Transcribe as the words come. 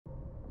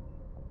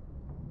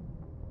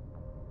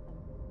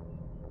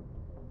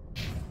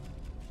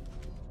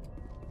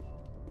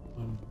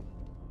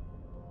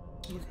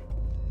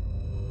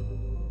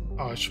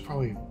Oh, I should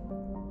probably...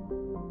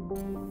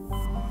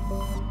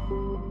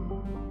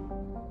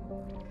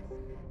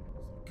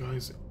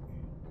 Guys,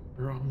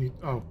 your Omni...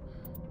 Oh.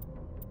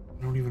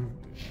 I don't even...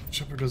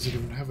 Shepard doesn't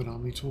even have an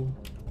Omni tool.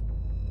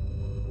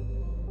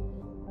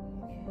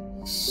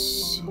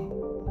 So...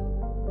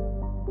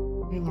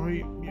 In the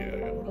right... Yeah.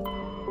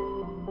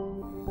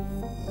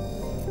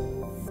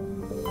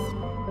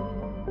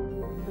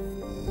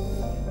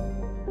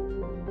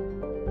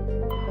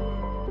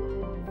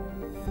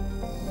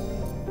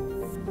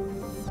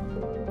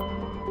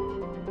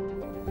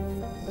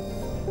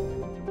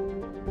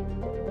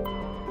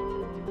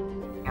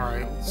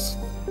 Alright,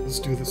 let's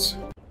do this.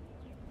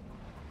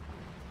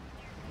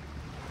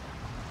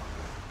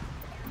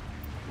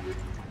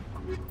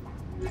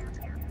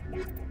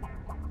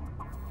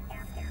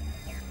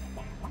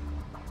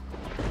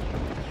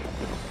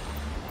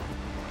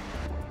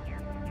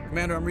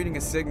 Commander, I'm reading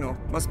a signal.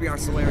 Must be our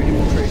Solarian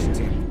infiltration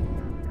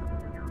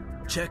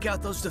team. Check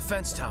out those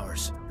defense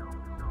towers.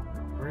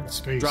 We're in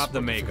space. Drop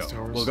the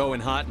Mako. We'll go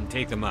in hot and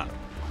take them out.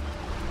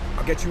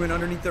 I'll get you in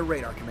underneath their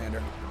radar,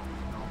 Commander.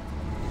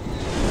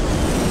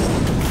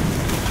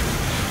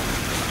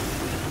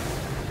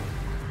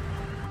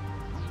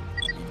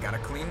 You got a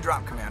clean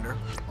drop, Commander.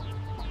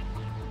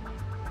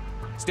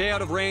 Stay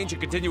out of range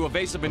and continue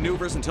evasive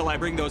maneuvers until I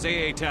bring those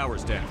AA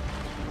towers down.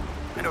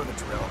 I know the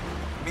drill.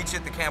 Meet you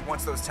at the camp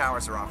once those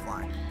towers are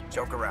offline.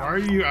 Joke around. Why are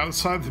you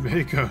outside the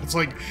Mako? It's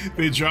like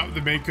they drop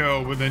the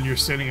Mako, but then you're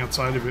standing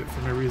outside of it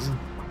for no reason.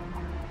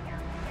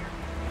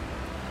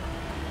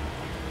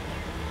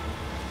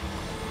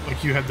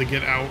 Like you had to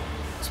get out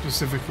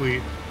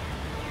specifically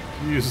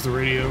to use the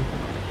radio.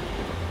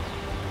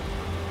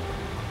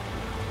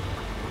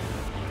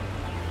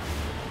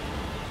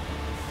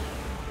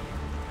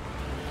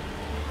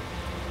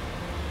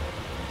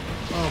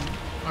 Oh,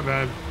 my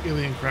bad.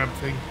 Alien crab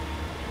thing.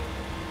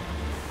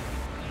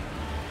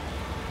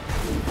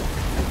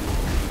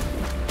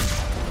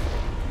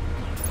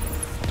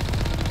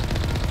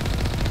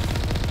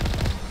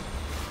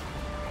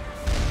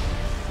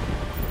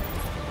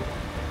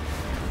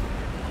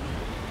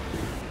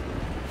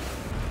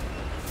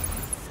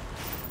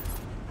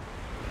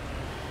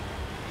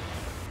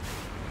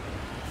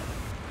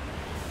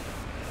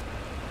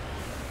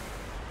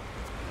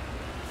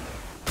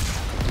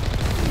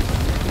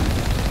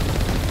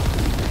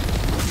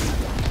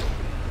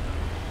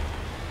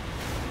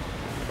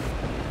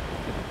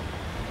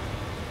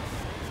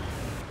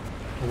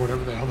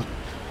 Whatever the hell,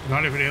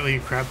 not even alien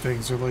crab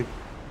things. They're like,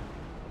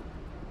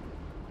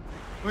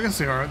 I guess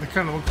they are. They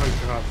kind of look like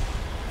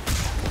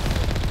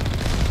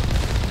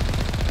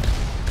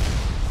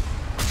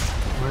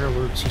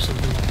mirelurks or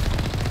something.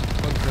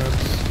 Mud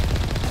crabs.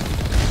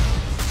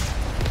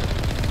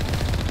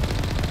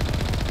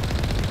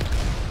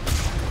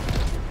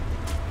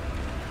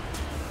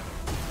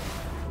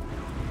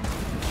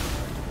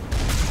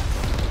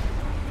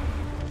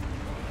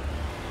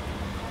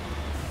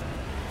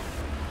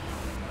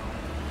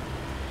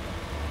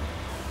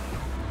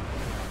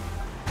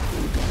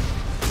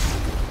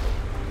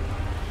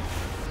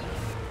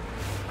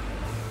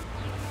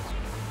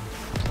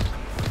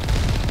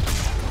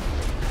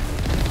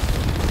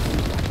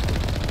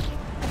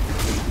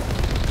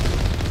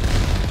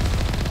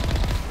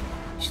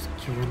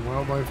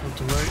 Wildlife left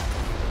to right.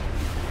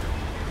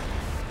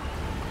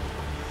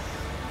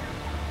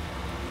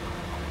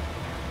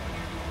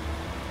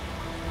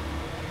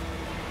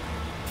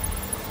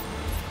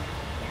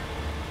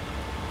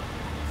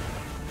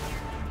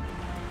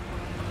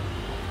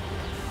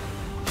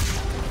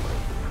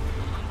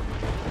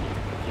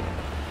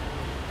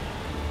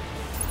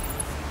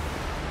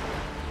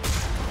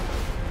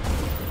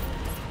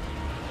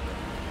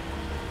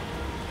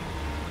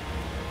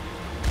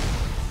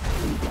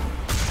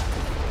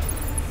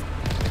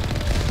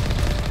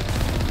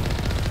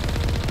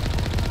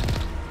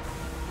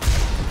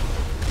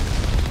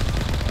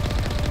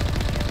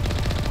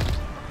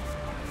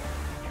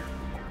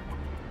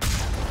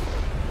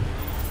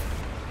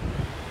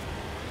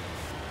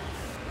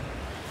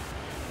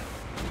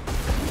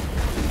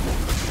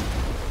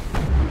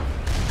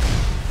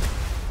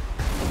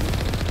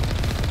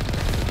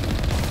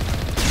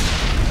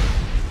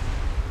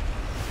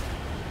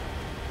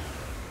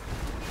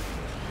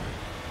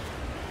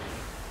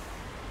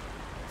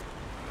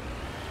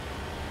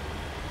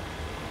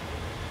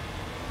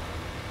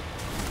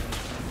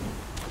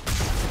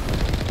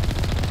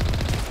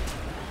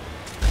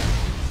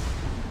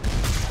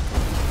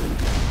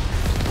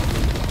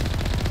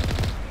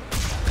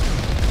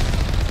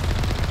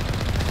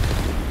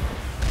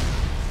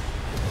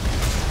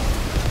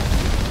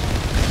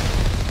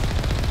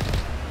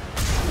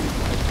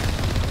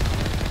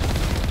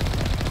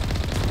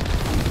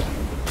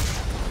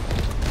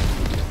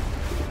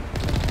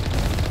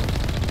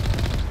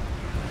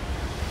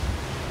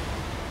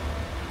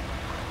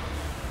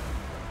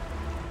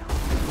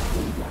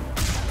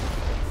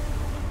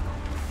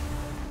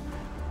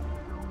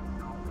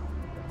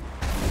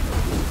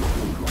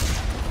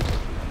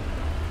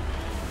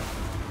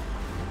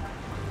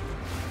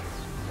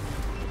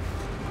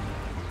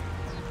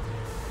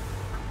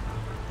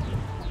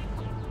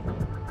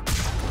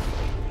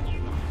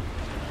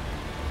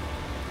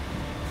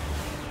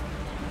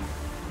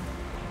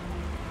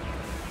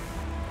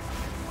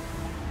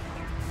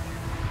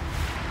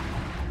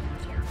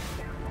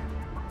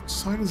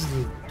 side is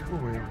the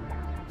doorway over?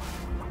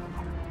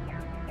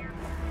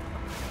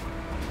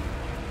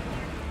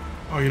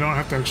 Oh, you don't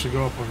have to actually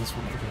go up on this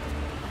one. Okay.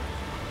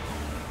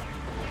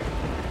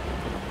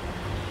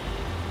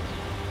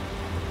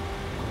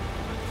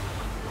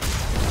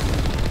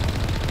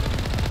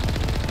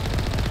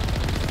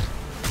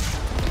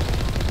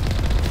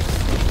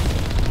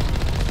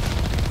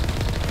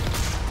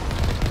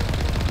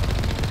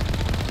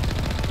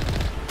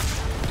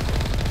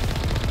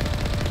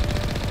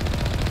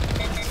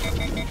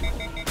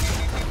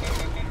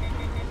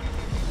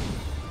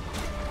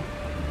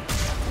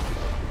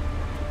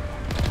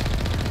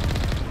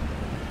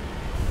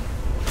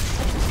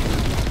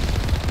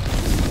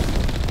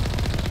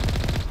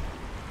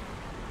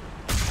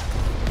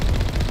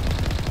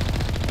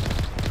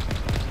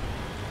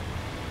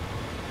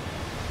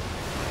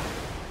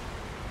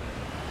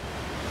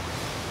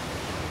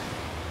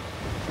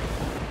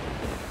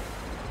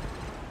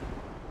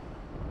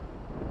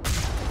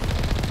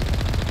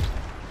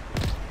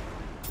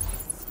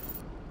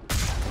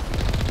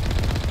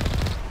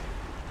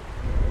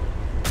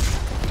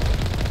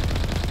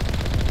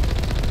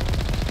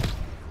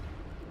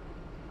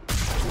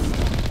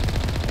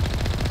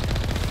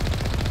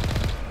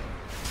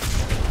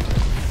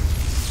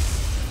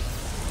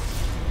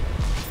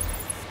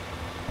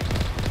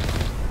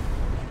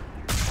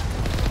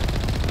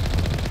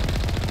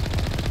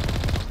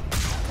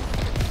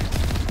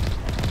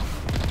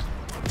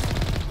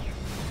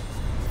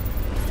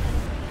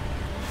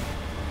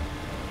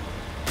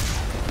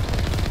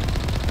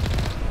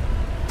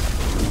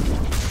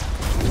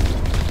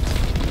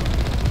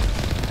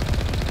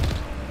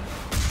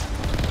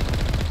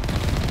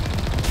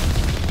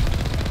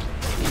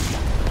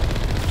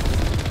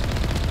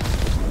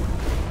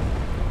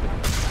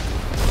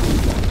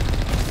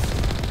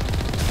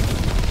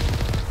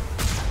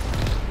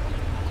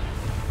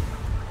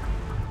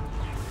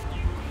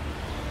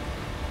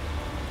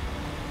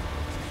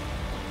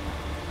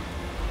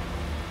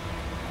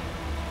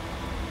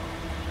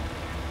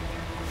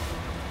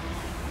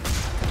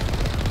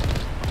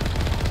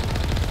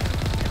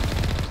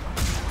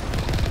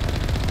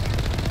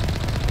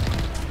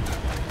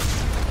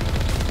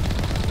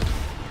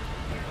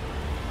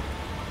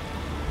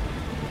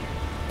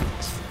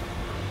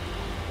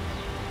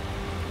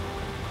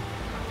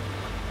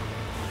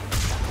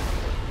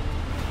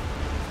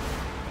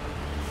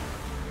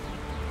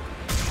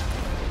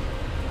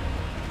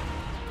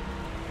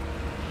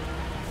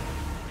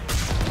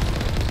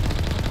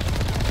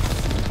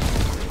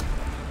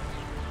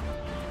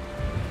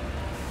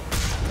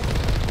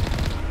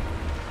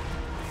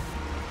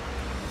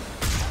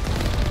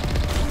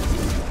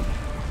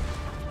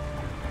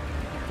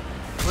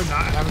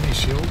 Not have any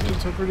shield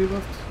integrity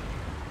left?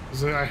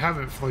 Because I have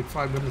it for like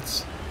 5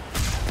 minutes.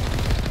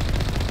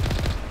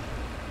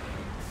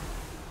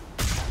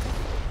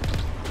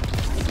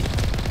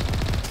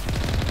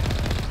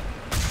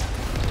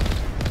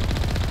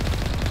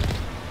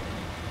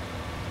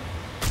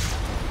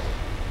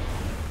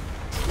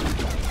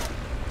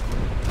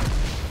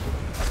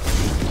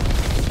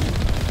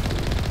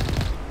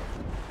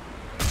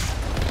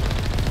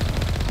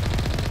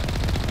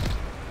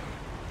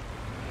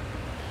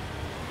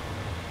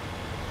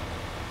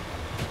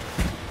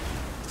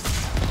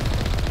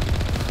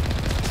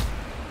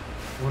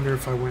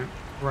 If I went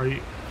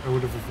right, I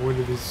would have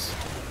avoided his.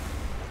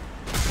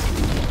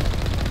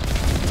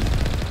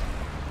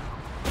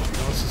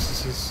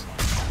 This is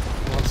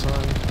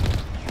outside.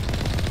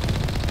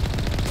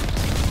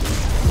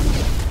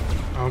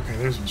 Oh, okay,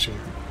 there's one shooter.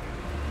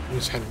 I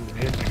just hadn't been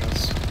hit, I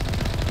guess.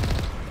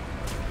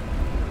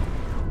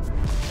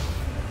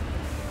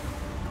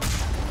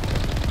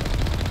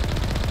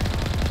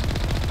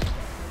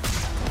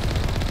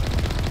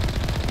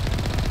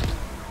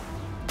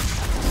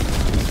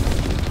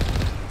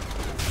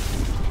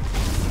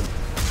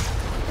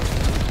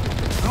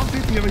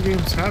 The other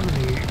games have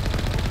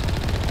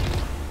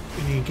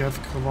any Geth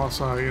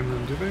Colossi in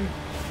them, do they? I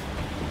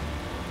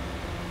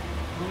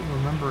don't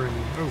remember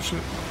any. Oh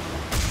shit.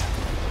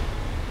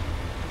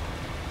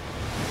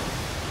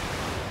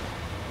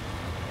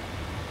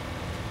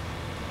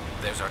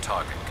 There's our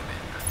target,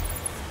 Commander.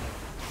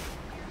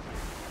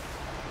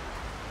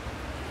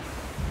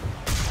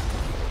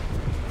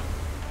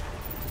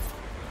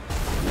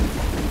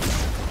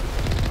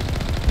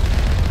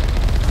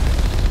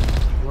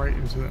 Right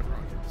into that rocket.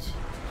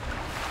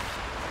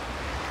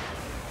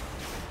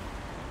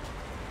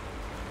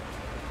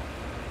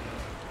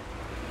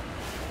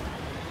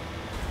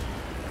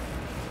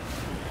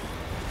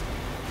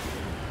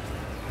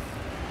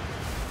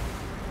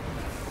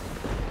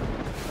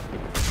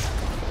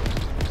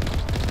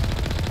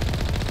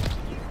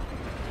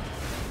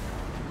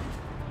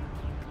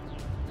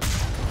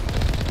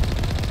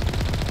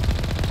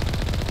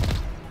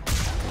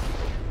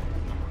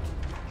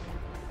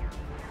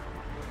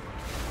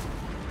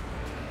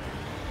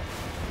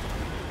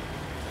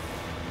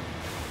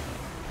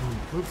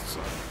 Both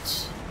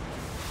sides.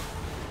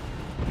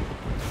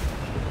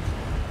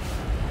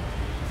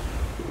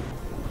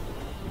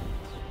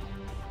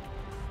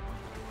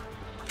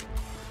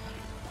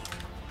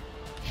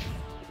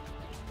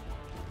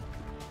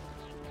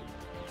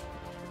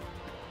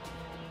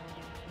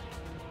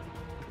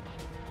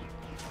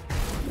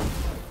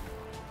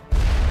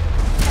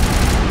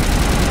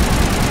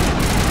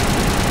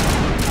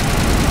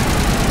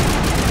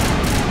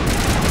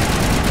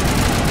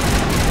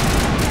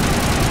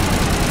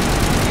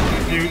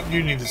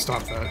 You need to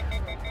stop that.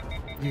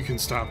 You can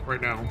stop right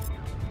now.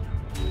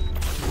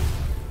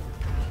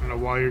 I don't know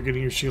why you're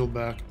getting your shield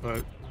back,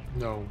 but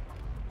no.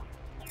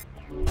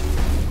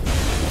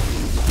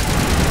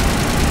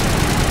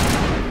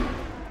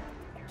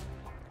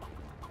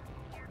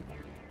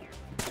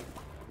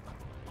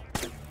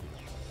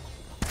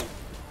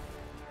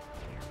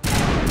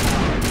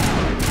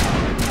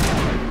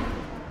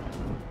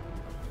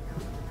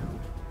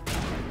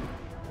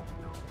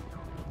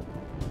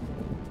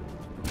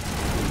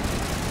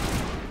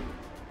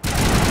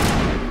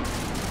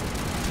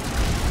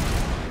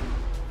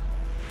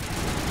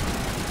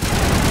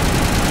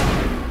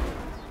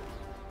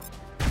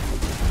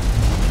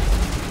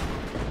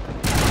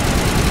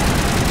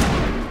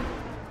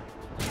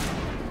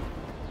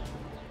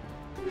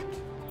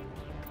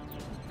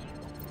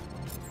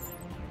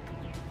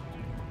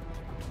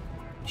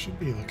 Should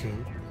be like a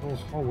whole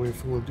hallway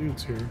full of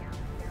dudes here.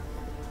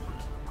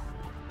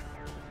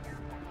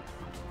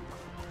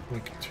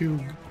 Like 2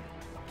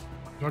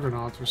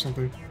 juggernauts or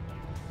something.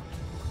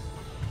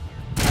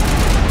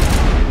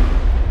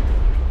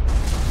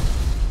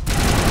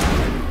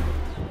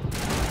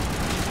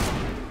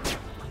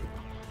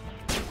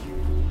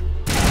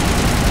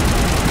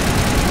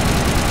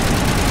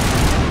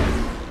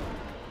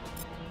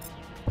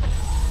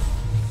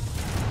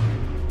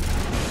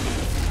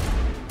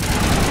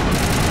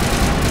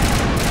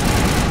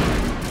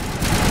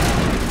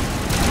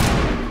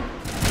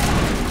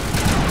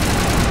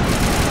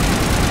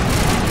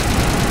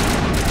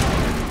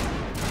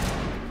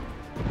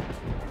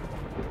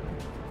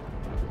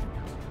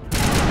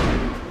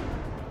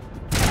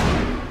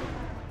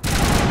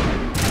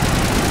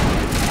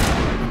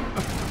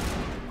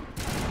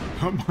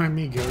 Don't mind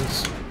me,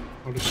 guys.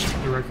 I'll just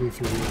shoot directly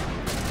through you.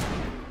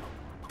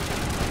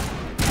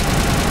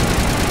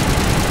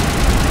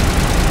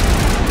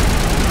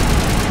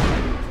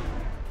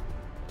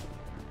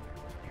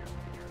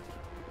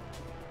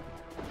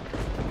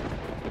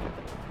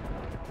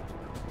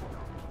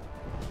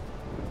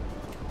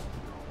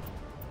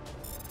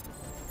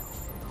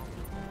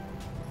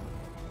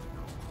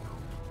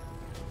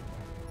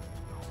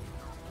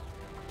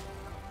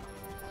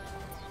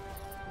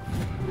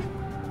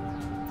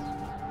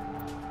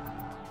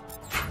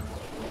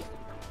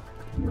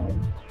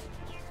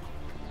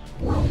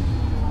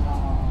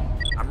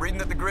 I'm reading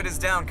that the grid is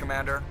down,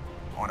 Commander.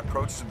 On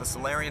approach to the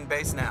Solarian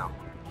base now.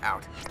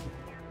 Out.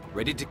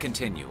 Ready to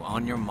continue.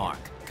 On your mark,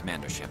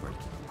 Commander Shepard.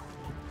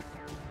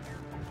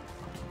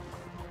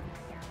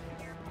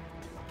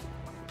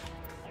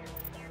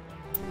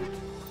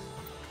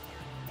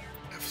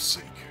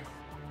 F-Sync.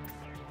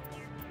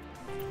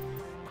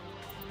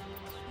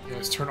 Yeah,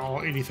 let's turn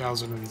all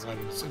 80,000 of these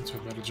items into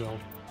a Metagel.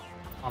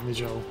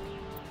 Omnigel.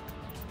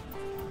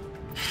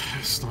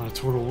 It's not a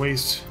total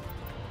waste.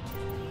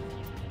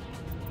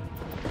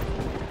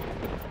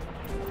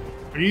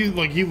 Are you,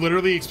 like, you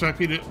literally expect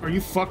me to... Are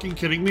you fucking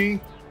kidding me?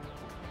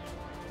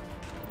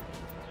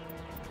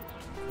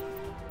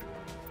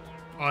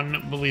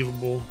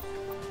 Unbelievable.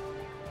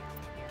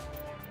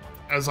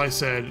 As I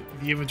said,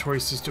 the inventory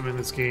system in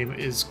this game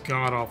is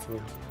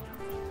god-awful.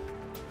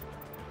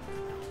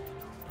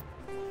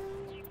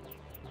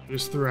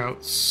 Just threw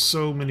out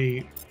so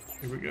many...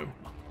 Here we go.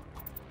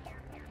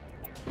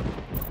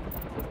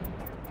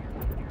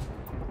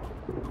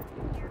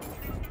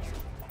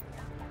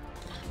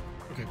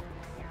 Okay.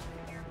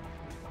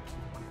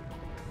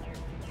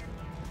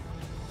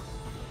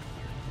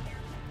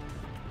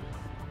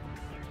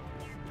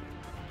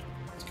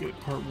 Let's get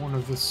part 1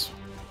 of this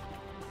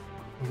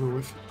over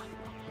with.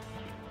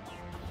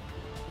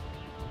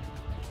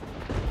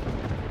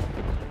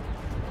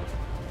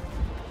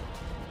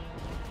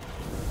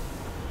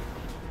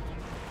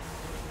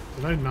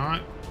 Did I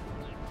not?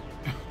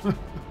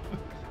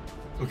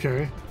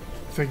 Okay.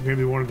 I think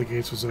maybe one of the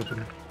gates was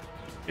open.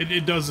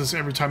 It does this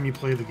every time you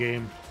play the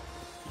game.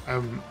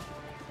 I'm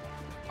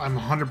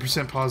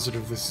 100%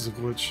 positive this is a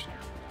glitch.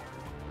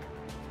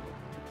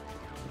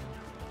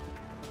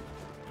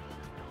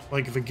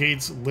 Like, the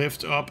gates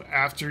lift up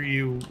after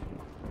you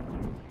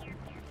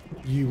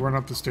run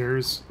up the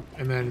stairs,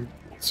 and then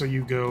so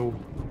you go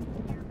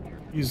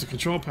use the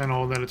control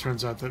panel, and then it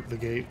turns out that the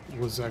gate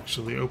was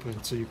actually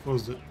open, so you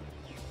closed it.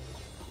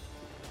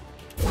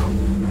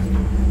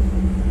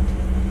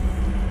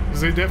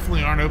 Because they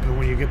definitely aren't open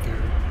when you get there.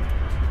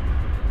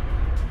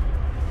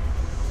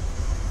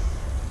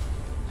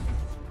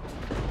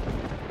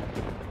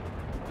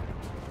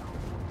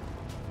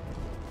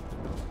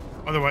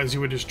 Otherwise,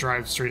 you would just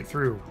drive straight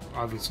through,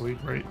 obviously,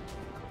 right?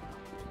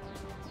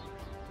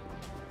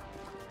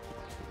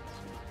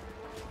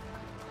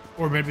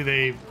 Or maybe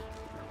they...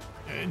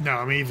 No,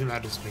 I mean, even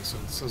that doesn't make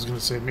sense. I was going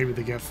to say, maybe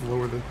they have to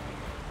lower the...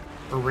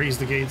 or raise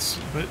the gates,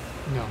 but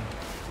no.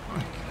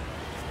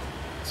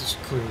 This is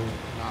clearly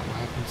not what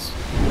happens.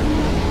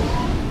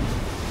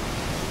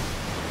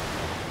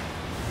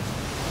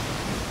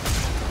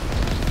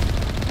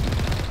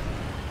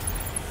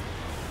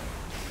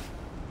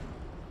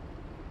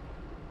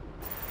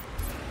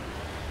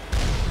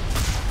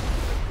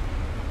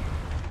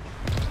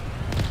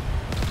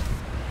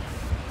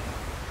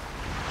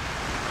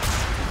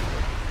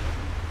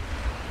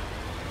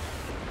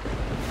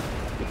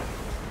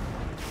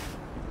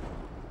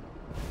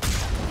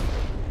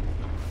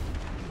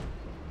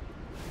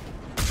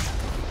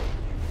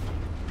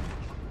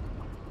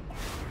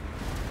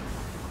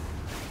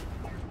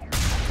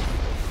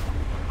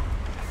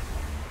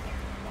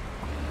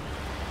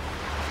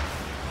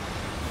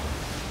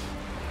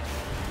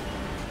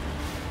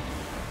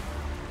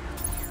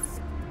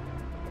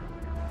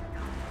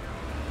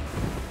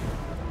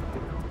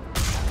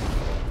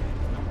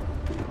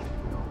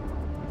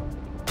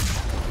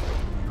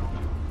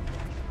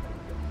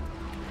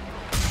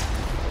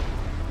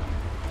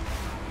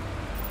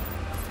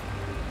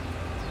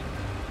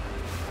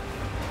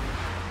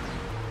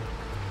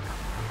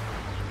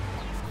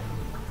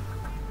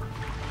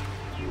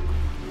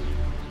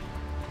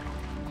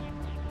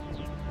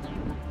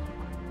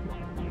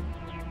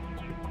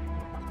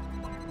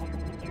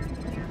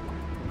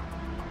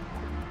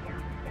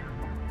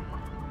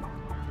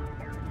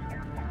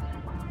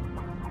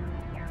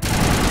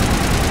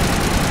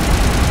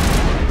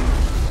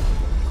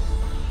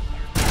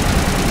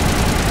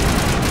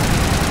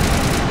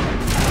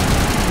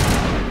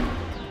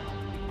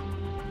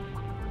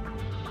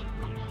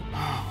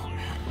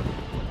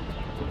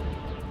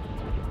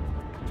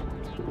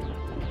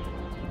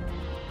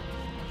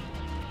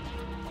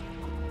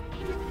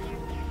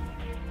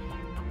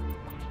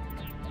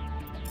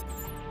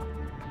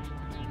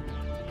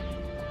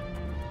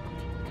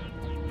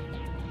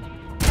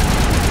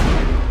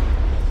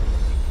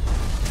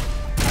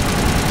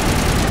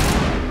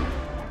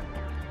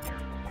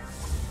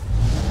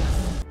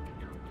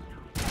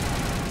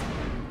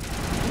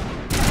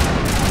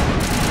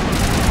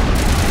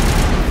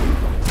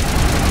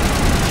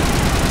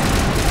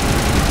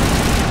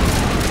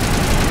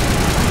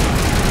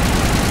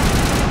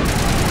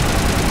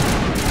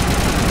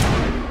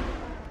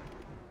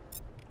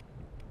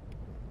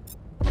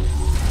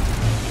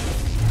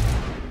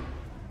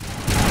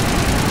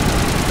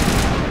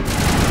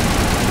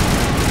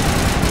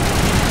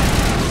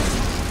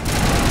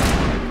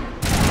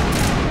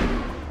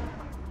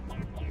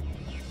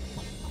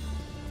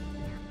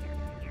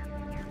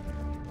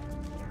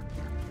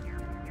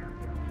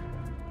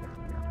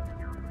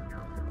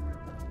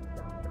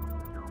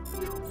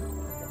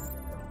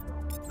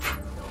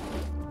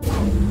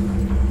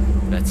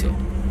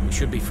 We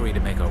should be free to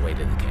make our way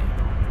to the cave.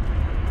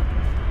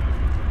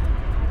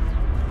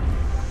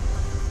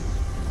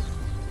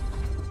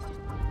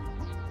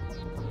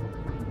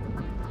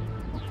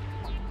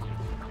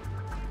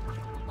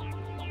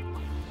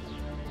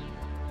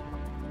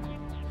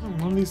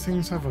 One of these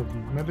things have a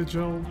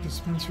metagel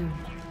dispenser.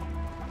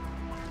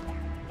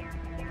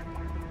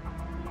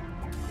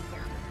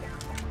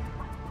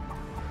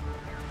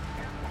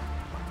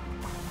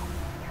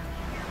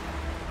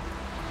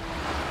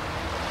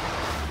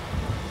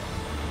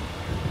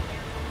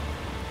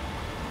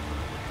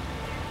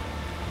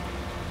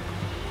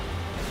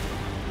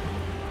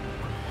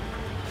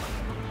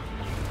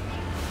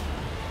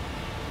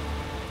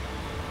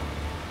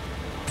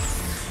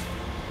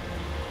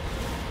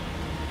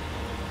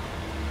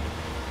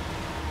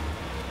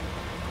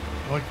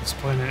 I like this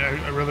planet.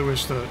 I really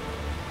wish that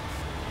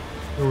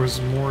there was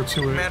more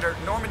to it. Commander,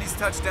 Normandy's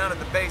touched down at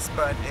the base,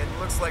 but it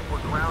looks like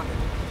we're grounded.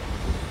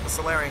 The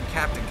Solarian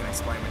captain can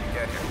explain when you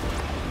get here.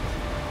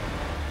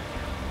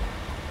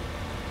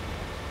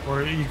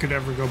 Or you could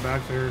ever go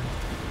back there.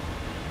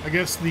 I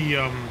guess the,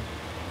 I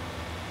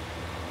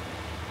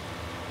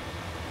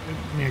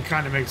mean, it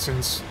kind of makes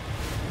sense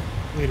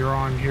later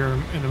on here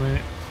in a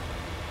minute.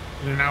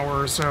 In an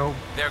hour or so.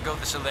 There go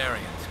the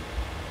Solarians.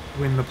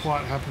 When the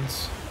plot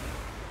happens.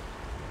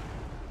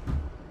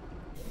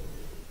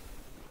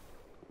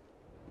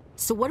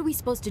 So what are we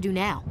supposed to do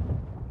now?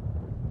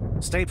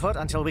 Stay put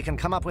until we can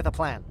come up with a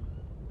plan.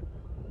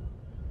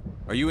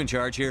 Are you in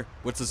charge here?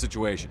 What's the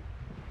situation?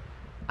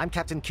 I'm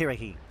Captain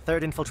Kirahi,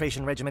 3rd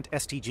Infiltration Regiment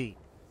STG.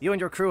 You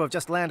and your crew have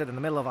just landed in the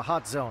middle of a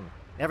hot zone.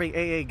 Every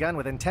AA gun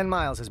within 10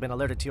 miles has been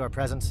alerted to your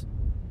presence.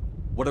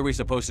 What are we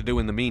supposed to do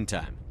in the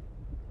meantime?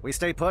 We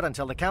stay put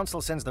until the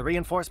Council sends the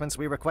reinforcements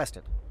we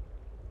requested.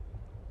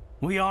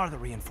 We are the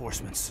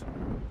reinforcements.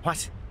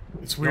 What?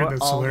 It's weird You're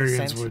that all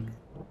Solarians sent? would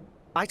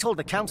I told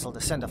the Council to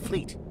send a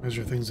fleet.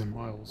 measure things in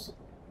miles.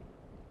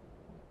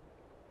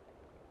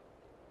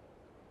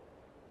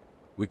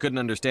 We couldn't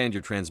understand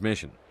your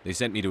transmission. They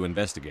sent me to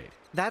investigate.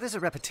 That is a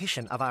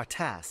repetition of our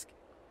task.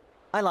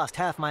 I lost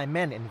half my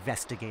men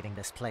investigating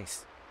this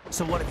place.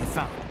 So what have you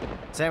found?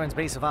 Saren's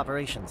base of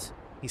operations.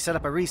 He set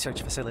up a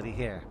research facility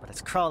here, but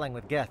it's crawling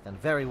with Geth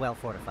and very well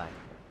fortified.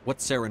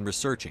 What's Saren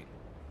researching?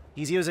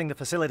 He's using the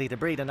facility to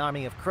breed an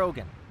army of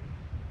Krogan.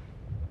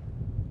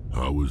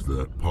 How is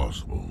that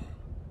possible?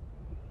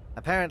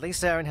 Apparently,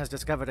 Saren has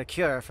discovered a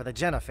cure for the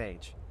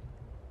genophage.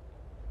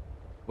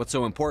 What's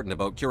so important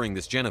about curing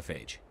this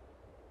genophage?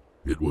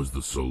 It was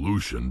the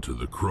solution to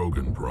the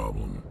Krogan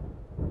problem.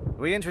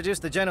 We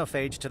introduced the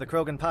genophage to the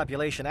Krogan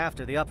population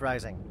after the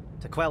uprising,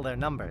 to quell their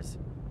numbers.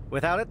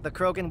 Without it, the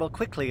Krogan will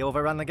quickly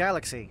overrun the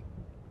galaxy.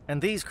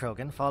 And these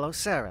Krogan follow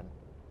Saren.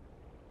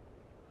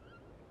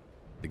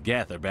 The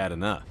Geth are bad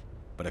enough,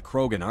 but a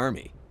Krogan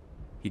army?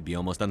 He'd be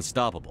almost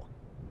unstoppable.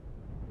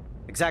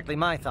 Exactly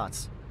my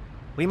thoughts.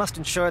 We must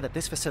ensure that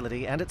this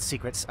facility and its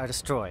secrets are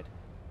destroyed.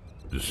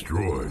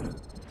 Destroyed?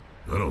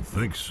 I don't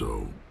think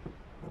so.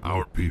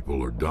 Our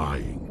people are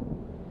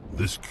dying.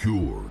 This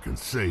cure can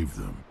save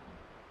them.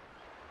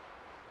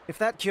 If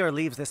that cure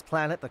leaves this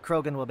planet, the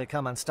Krogan will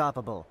become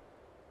unstoppable.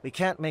 We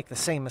can't make the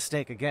same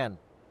mistake again.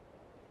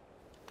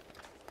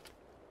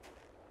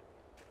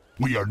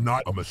 We are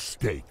not a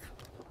mistake.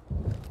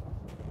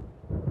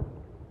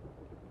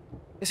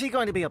 Is he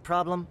going to be a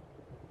problem?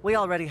 We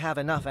already have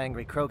enough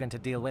angry Krogan to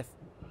deal with.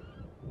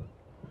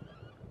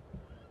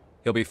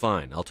 He'll be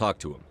fine. I'll talk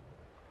to him.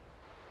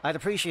 I'd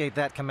appreciate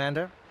that,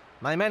 Commander.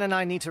 My men and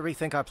I need to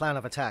rethink our plan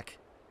of attack.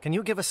 Can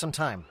you give us some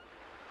time?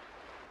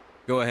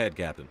 Go ahead,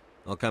 Captain.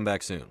 I'll come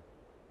back soon.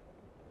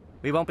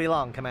 We won't be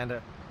long,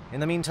 Commander. In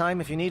the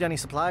meantime, if you need any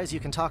supplies, you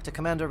can talk to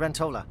Commander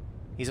Rentola.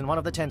 He's in one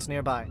of the tents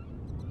nearby.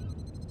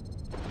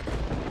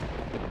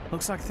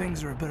 Looks like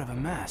things are a bit of a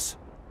mess.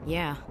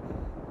 Yeah.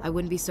 I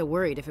wouldn't be so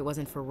worried if it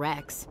wasn't for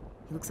Rex.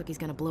 He looks like he's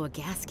gonna blow a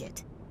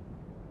gasket.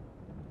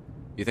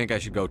 You think I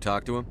should go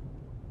talk to him?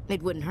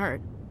 It wouldn't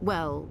hurt.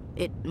 Well,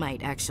 it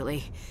might,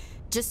 actually.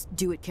 Just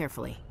do it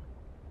carefully.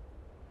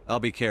 I'll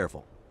be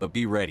careful, but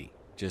be ready,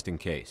 just in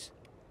case.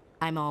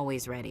 I'm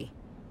always ready.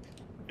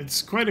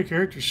 It's quite a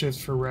character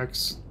shift for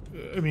Rex.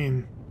 I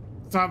mean,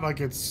 it's not like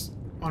it's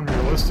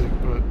unrealistic,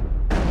 but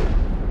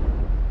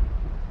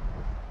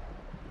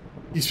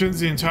he spends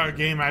the entire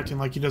game acting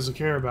like he doesn't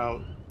care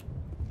about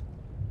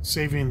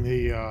saving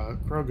the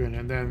Krogan,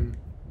 and then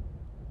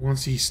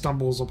once he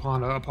stumbles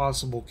upon a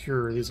possible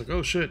cure, he's like,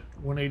 oh shit,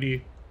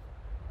 180.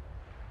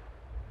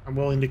 I'm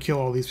willing to kill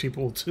all these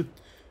people to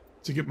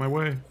get my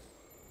way.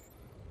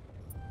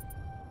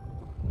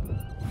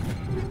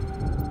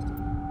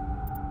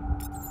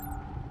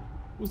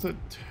 What was that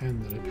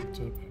 10 that I picked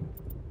up?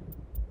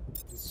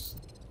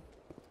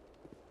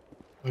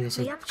 Like I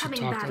said, The upcoming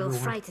should talk to battle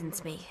everyone.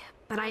 frightens me,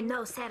 but I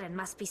know Saren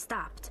must be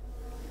stopped.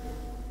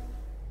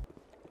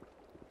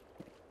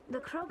 The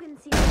Krogan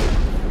seem to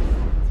be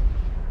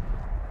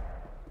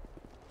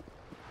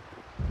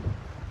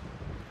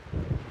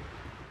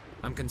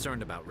I'm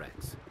concerned about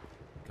Rex.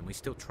 Can we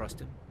still trust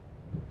him?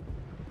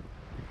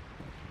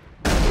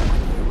 The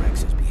way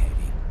Rex is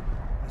behaving.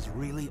 He's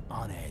really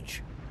on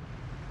edge.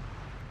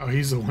 Oh,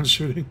 he's the one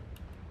shooting.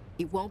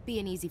 It won't be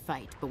an easy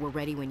fight, but we're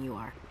ready when you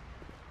are.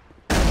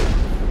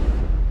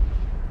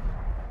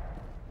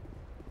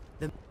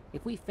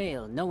 If we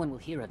fail, no one will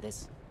hear of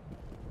this.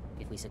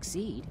 If we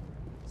succeed,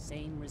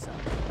 same result.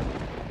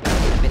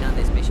 I've been on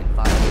this mission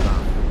far too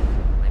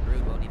long. My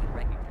brood won't even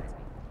recognize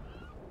me.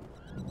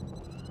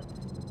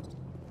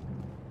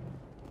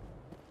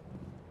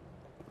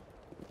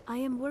 I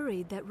am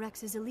worried that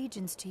Rex's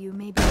allegiance to you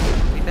may be...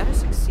 We better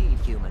succeed,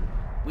 human.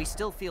 We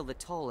still feel the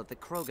toll of the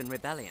Krogan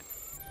rebellion.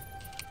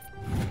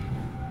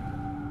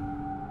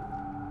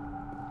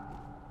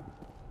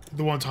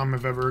 The one time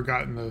I've ever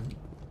gotten the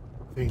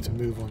thing to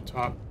move on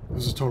top. It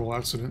was a total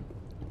accident.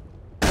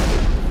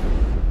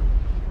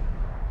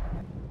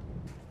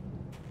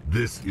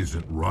 This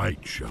isn't right,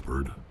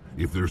 Shepard.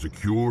 If there's a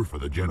cure for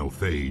the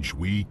genophage,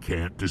 we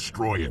can't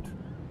destroy it.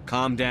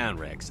 Calm down,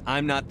 Rex.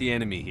 I'm not the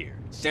enemy here.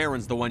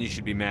 Saren's the one you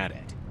should be mad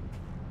at.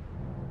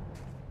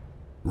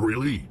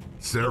 Really?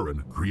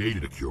 Saren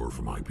created a cure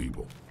for my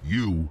people.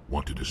 You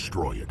want to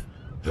destroy it.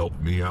 Help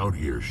me out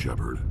here,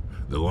 Shepard.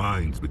 The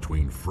lines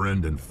between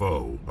friend and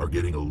foe are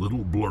getting a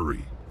little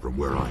blurry from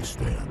where I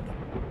stand.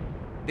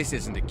 This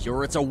isn't a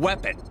cure, it's a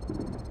weapon!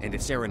 And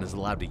if Saren is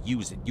allowed to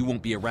use it, you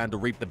won't be around to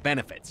reap the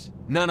benefits.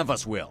 None of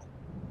us will.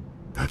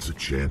 That's a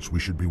chance we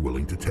should be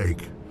willing to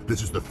take.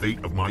 This is the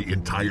fate of my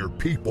entire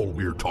people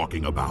we're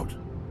talking about.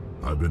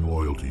 I've been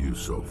loyal to you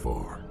so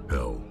far.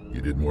 Hell,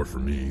 you did more for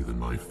me than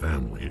my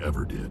family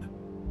ever did.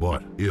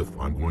 But if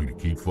I'm going to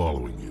keep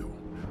following you,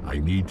 I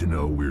need to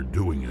know we're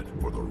doing it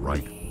for the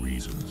right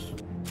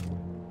reasons.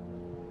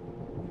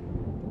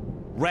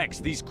 Rex,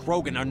 these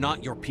Krogan are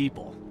not your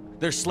people.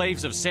 They're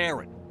slaves of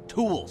Saren.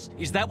 Tools.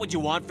 Is that what you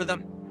want for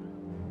them?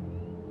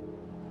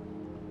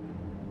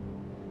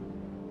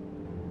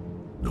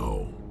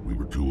 No, we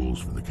were tools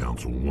for the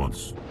Council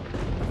once.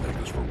 Thank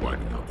us for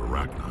wiping out the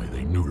Rachni,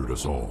 they neutered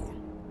us all.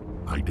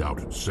 I doubt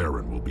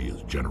Saren will be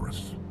as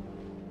generous.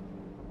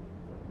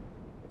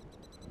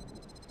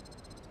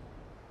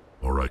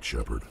 All right,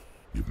 Shepard.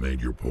 You've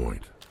made your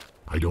point.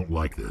 I don't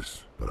like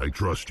this, but I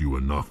trust you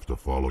enough to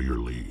follow your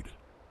lead.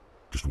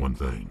 Just one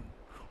thing.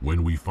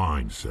 When we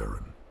find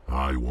Saren,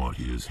 I want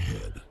his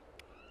head.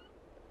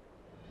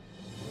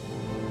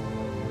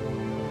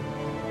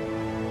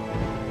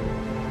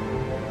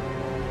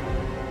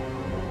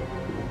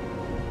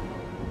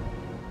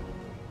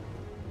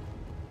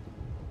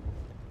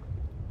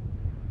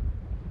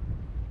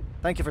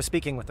 Thank you for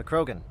speaking with the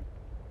Krogan.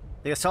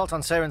 The assault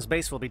on Saren's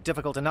base will be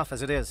difficult enough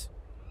as it is.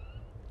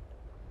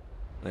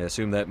 I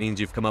assume that means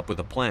you've come up with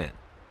a plan.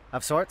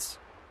 Of sorts.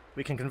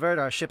 We can convert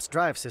our ship's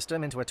drive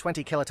system into a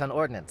 20-kiloton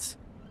ordnance.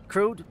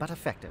 Crude, but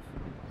effective.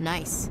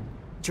 Nice.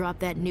 Drop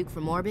that nuke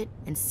from orbit,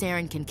 and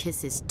Saren can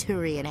kiss his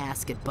Turian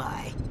ass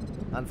goodbye.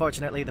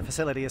 Unfortunately, the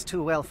facility is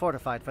too well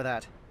fortified for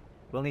that.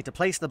 We'll need to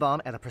place the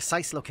bomb at a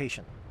precise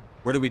location.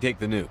 Where do we take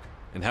the nuke?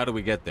 And how do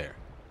we get there?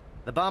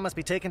 The bomb must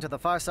be taken to the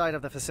far side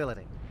of the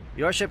facility.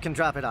 Your ship can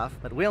drop it off,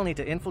 but we'll need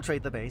to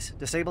infiltrate the base,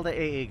 disable the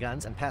AA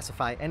guns, and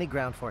pacify any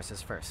ground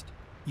forces first.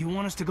 You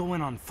want us to go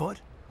in on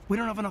foot? We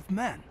don't have enough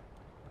men.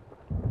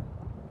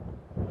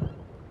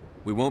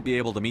 We won't be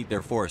able to meet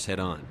their force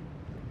head-on.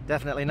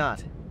 Definitely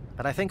not.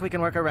 But I think we can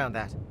work around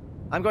that.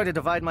 I'm going to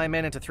divide my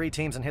men into 3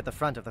 teams and hit the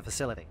front of the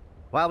facility.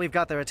 While we've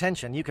got their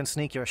attention, you can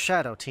sneak your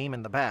shadow team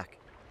in the back.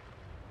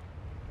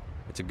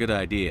 It's a good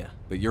idea,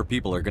 but your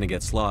people are gonna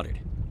get slaughtered.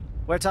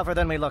 We're tougher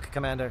than we look,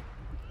 Commander.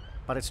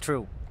 But it's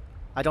true.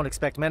 I don't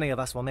expect many of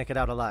us will make it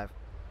out alive.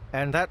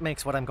 And that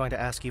makes what I'm going to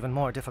ask even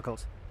more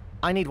difficult.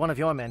 I need one of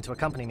your men to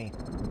accompany me,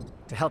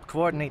 to help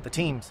coordinate the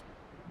teams.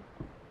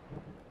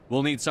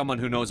 We'll need someone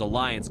who knows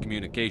Alliance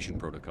communication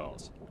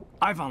protocols.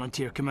 I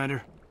volunteer,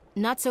 Commander.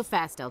 Not so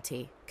fast,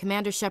 LT.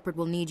 Commander Shepard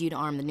will need you to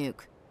arm the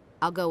nuke.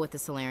 I'll go with the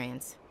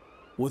Solarians.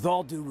 With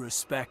all due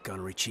respect,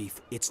 Gunnery Chief,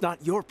 it's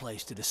not your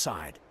place to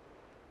decide.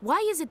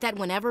 Why is it that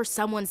whenever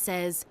someone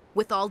says,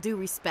 with all due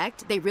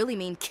respect, they really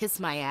mean kiss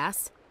my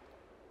ass?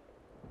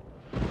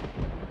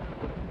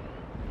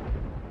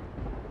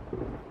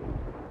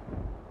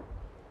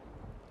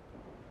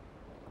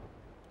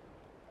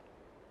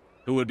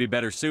 Who would be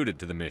better suited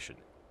to the mission?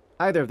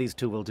 Either of these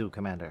 2 will do,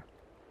 Commander.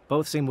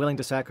 Both seem willing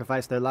to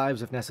sacrifice their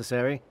lives if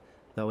necessary,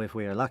 though if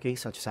we are lucky,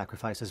 such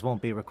sacrifices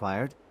won't be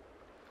required.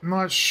 I'm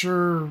not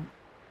sure.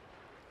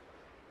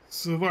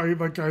 So,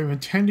 I'm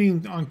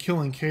intending on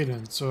killing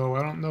Caden, so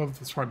I don't know if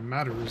this part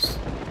matters.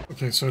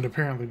 Okay, so it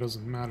apparently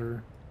doesn't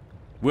matter.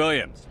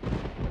 Williams,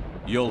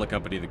 you'll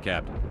accompany the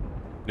captain.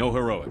 No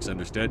heroics,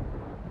 understood?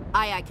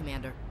 Aye, aye,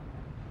 Commander.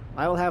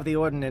 I will have the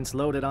ordnance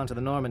loaded onto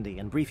the Normandy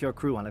and brief your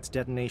crew on its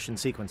detonation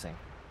sequencing.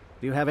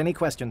 Do you have any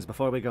questions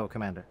before we go,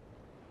 Commander?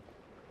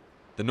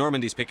 The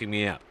Normandy's picking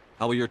me up.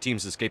 How will your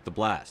teams escape the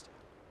blast?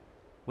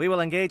 We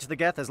will engage the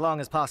Geth as long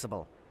as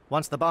possible.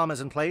 Once the bomb is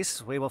in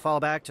place, we will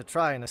fall back to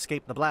try and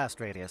escape the blast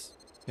radius.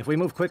 If we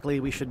move quickly,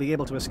 we should be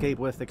able to escape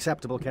with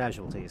acceptable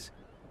casualties.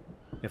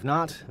 If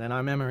not, then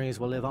our memories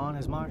will live on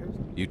as martyrs.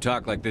 You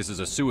talk like this is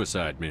a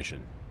suicide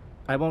mission.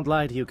 I won't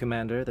lie to you,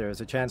 Commander. There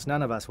is a chance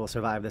none of us will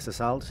survive this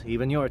assault,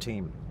 even your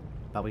team.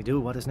 But we do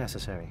what is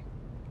necessary.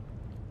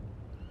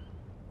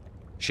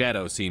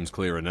 Shadow seems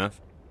clear enough.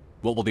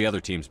 What will the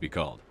other teams be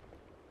called?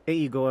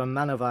 Aegor,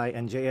 Manavai,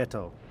 and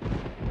Jaeto.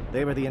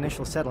 They were the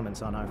initial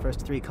settlements on our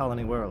first 3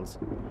 colony worlds.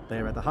 They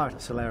are at the heart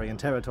of Solarian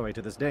territory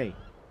to this day.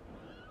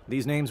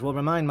 These names will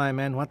remind my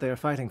men what they are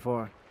fighting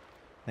for.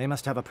 They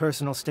must have a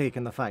personal stake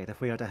in the fight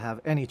if we are to have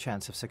any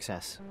chance of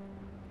success.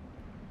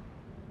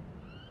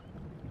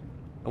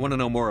 I want to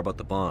know more about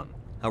the bomb.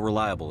 How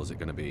reliable is it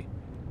going to be?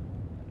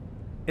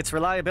 Its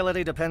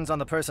reliability depends on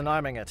the person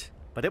arming it,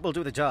 but it will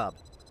do the job.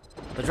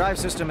 The drive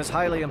system is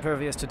highly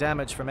impervious to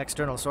damage from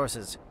external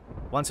sources.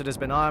 Once it has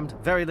been armed,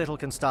 very little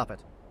can stop it.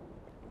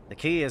 The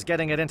key is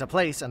getting it into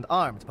place and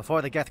armed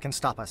before the Geth can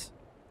stop us.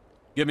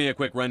 Give me a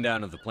quick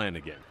rundown of the plan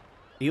again.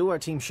 You are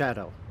Team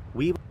Shadow.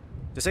 We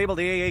disable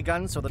the AA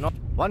guns so the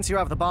once you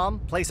have the bomb,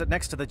 place it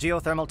next to the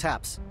geothermal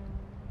taps.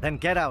 Then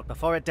get out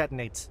before it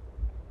detonates.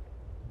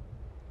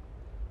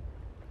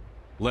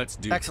 Let's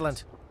do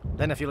Excellent.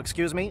 Then if you'll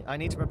excuse me, I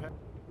need to prepare.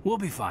 We'll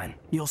be fine.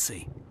 You'll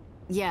see.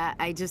 Yeah,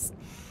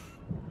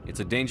 It's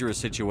a dangerous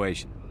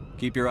situation.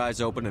 Keep your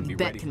eyes open and be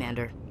ready.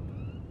 Commander.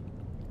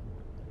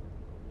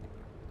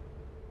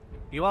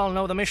 You all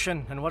know the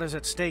mission and what is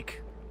at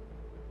stake.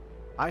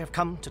 I have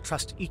come to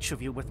trust each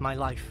of you with my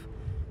life,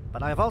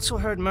 but I have also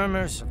heard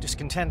murmurs of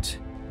discontent.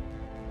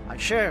 I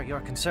share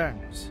your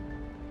concerns.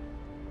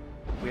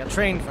 We are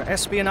trained for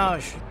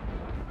espionage.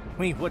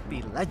 We would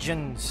be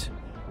legends,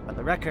 but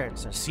the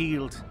records are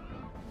sealed.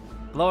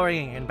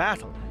 Glorying in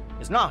battle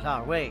is not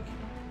our way.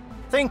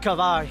 Think of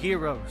our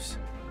heroes.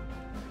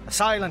 The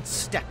Silent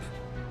Step,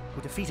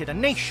 who defeated a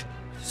nation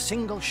with a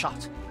single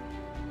shot.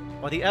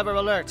 Or the Ever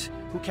Alert,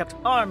 who kept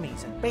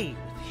armies at bay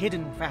with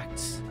hidden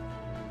facts.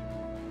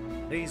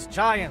 These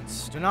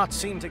giants do not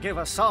seem to give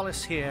us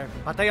solace here,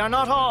 but they are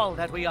not all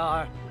that we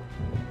are.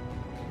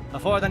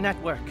 Before the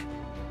network,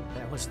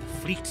 there was the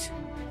fleet.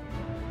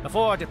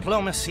 Before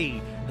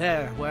diplomacy,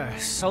 there were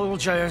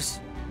soldiers.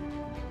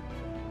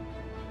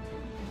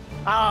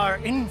 Our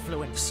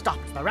influence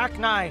stopped the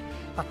Rachni,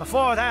 but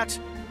before that,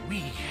 we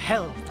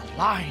held the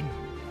line.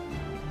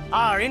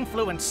 Our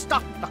influence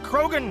stopped the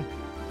Krogan,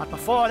 but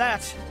before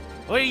that,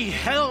 we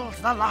held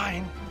the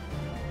line.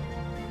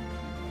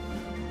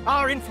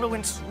 Our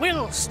influence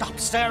will stop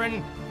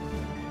Saren.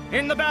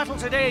 In the battle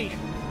today,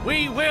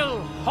 we will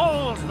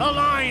hold the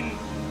line.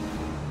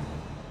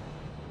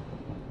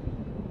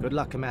 Good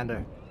luck,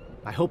 Commander.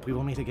 I hope we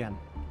will meet again.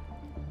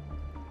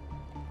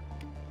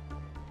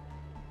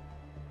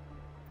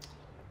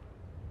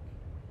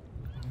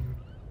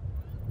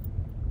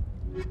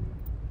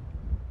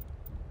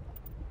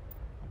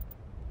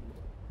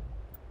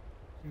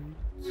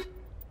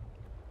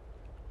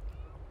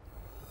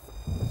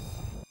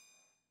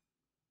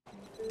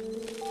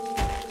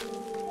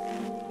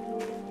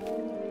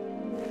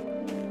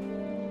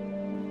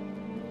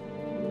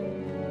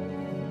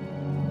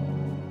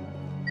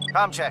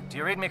 Comm check. Do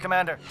you read me,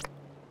 Commander?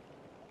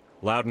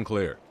 Loud and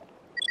clear.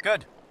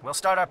 Good. We'll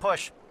start our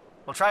push.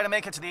 We'll try to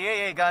make it to the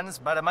AA guns,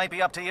 but it might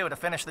be up to you to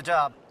finish the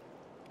job.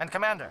 And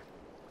Commander,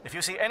 if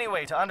you see any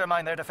way to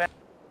undermine their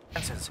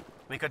defenses,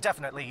 we could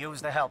definitely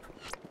use the help.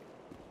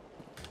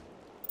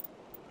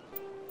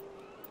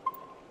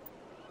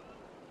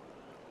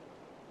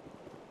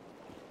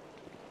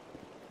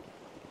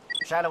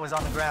 Shadow is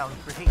on the ground.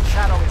 Repeat,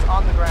 Shadow is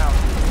on the ground.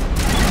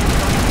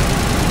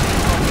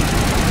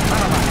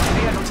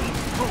 Vehicle team,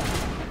 move.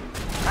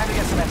 Time to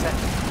get some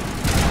attention.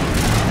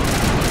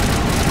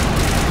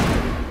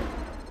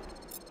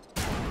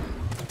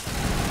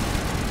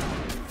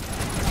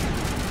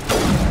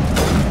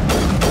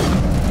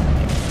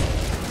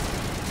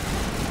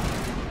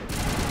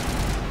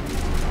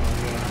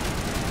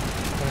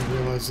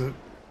 It.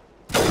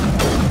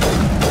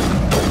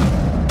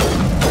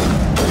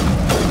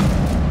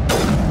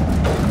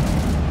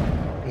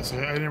 Yes,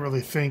 I didn't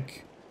really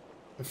think.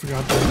 I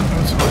forgot that. I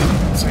was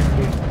fine.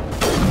 Secondly,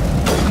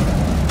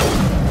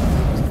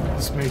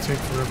 this may take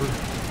forever.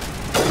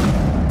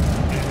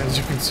 And as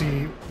you can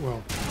see,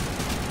 well,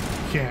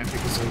 you can't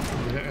because I'm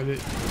going to edit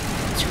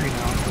the screen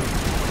out, but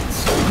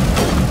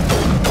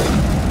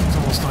it's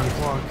almost 9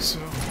 o'clock, so.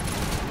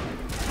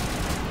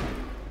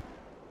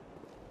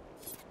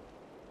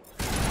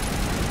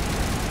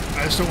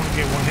 I just don't want to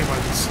get one hit by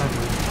the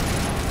sniper.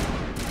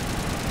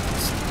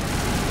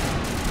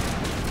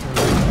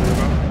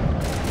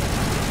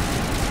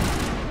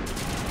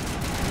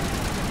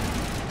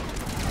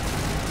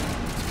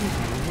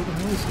 What the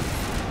hell is it?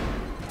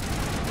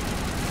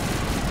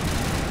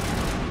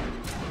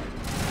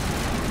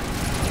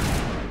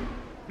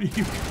 What are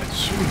you guys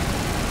shooting?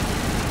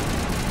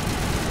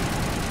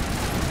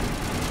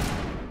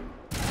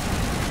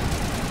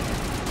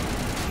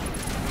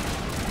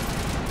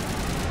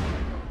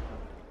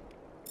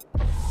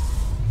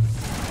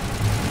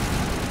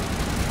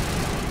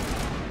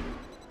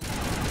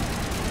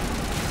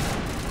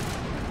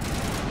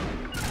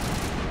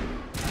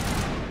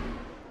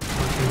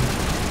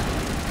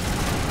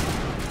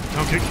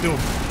 Get killed.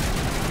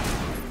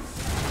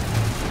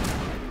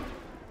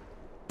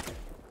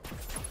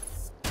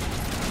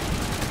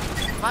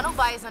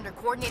 Manavai is under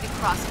coordinated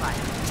crossfire.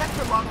 Check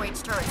for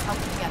long-range turrets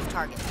helping the Geth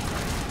target.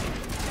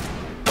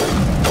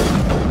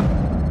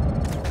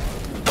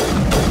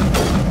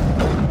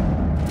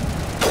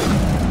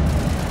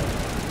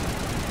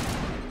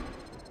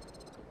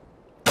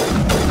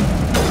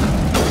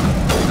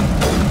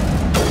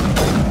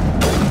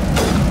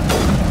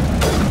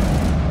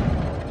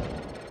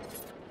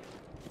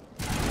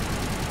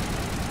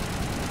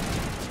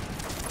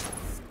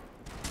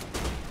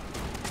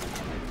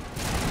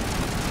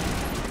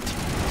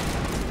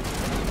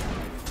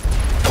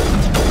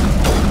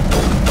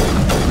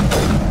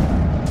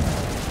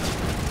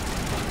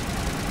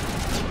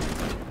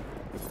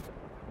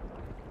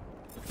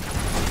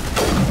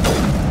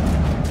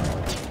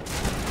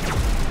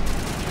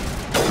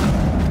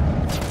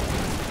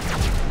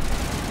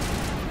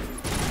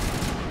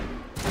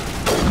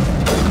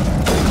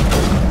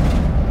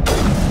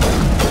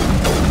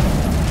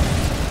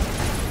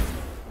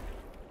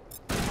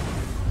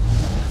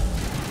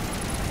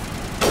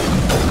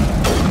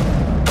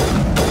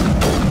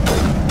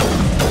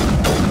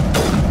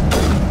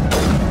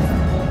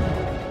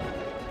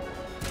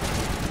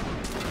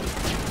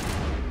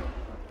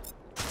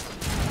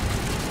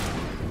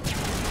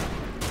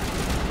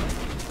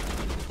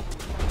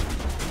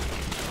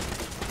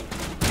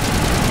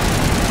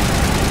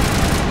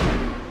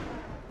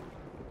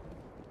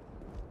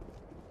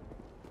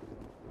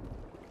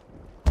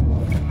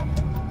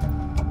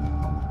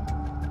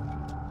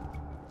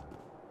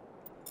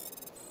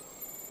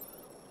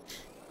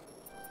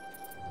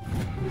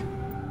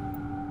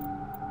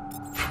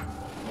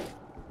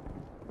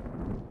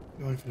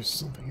 like there's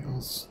something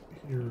else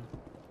here.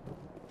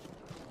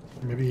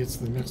 Maybe it's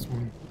the next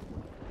one.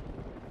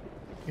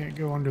 Can't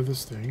go under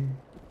this thing.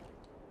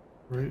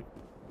 Right?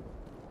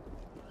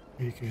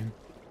 Yeah, you can.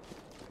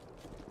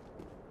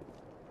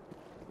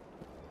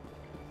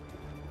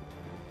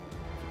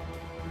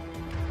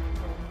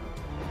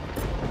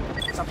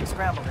 Something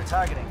scrambled. They're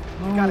targeting.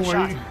 No You got a way.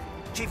 shot.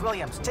 Chief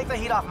Williams, take the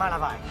heat off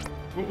Malavai.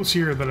 What was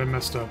here that I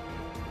messed up?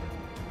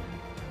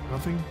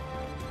 Nothing?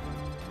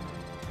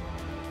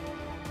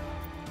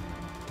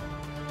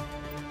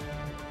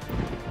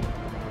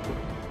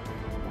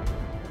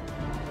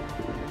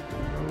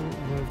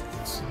 Oh,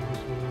 left,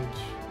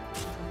 sabotage.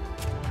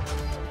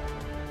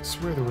 I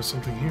swear there was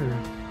something here.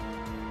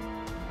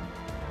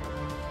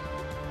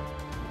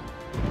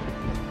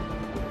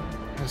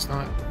 That's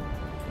not.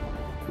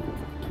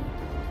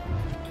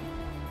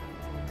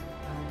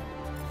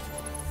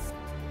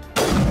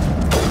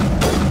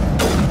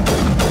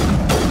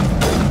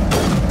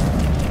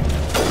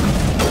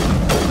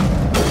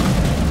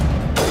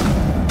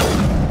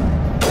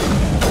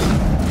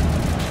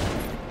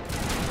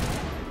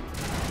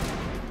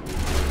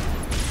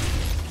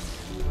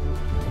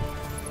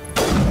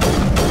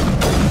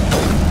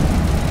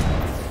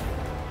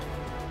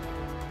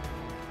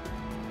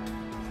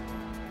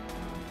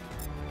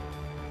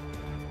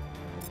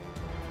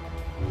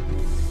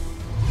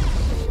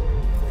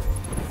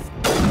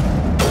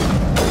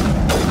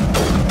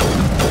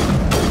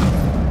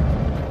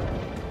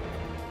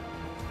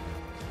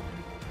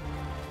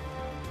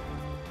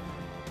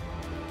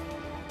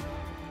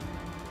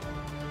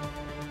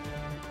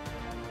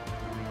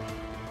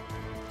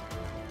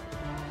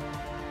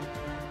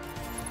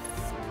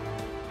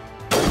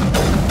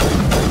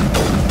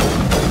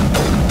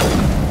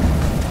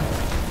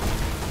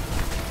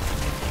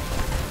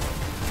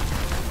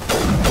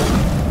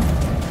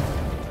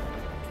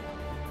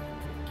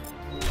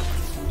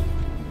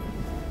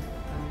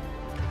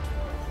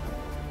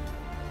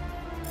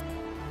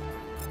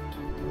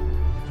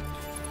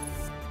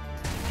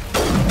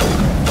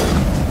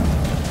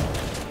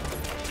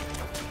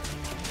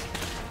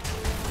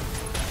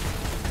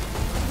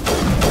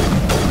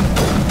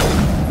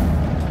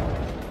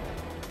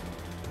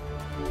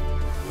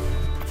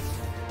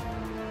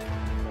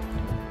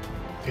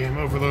 Damn,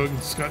 overload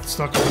and got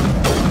stuck on the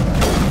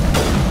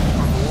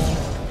wall.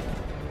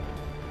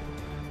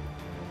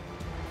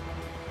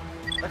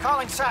 They're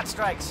calling SAT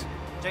strikes.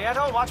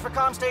 Jayeto, watch for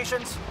comm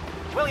stations.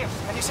 Williams,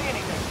 can you see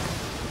anything?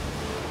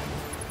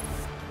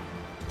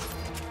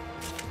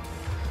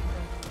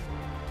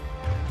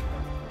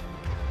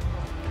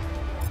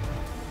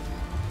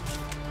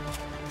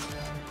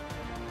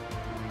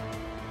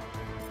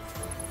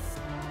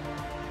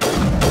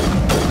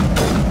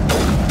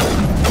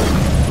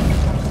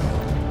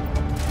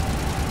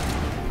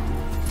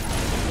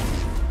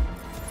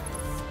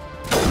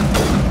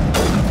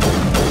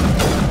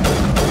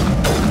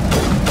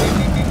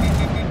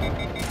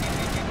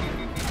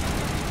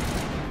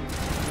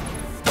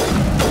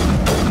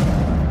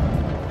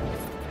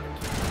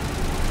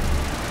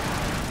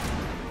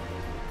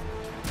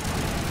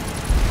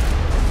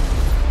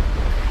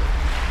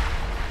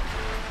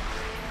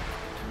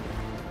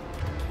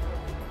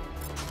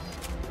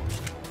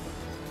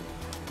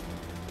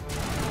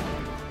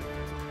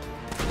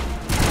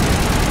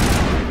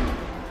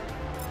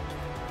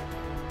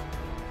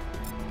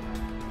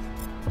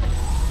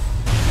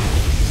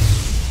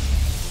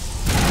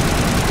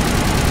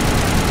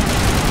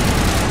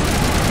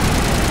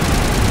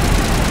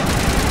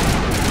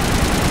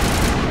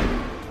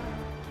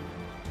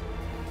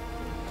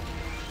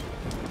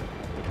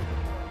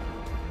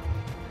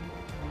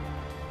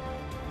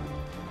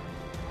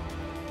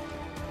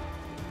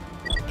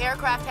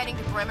 Aircraft heading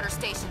to perimeter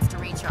stations to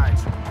recharge.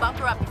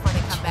 Bunker up before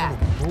they come back.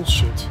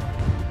 Bullshit.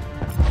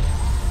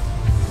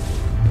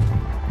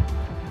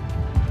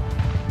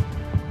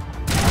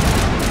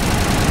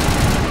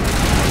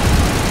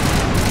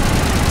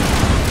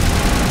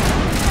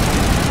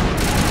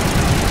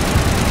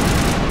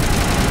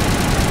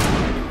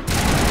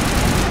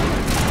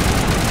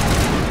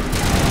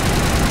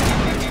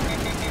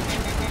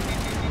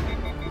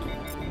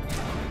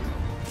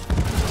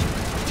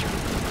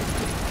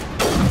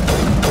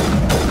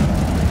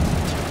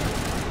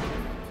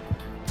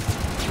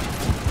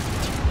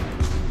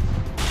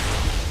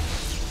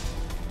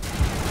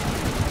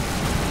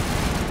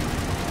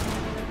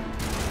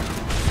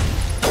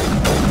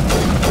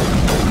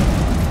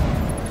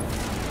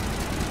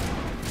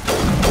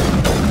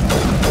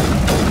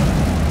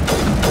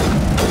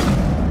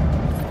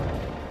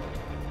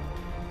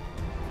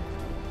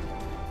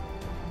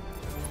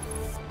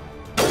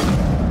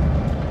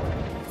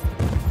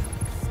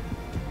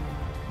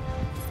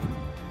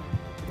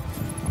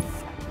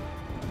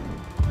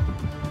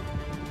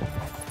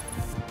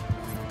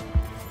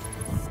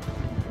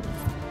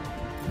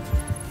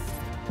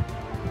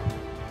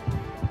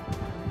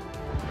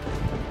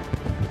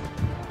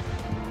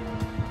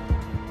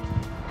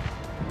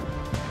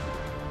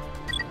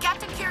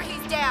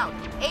 Down.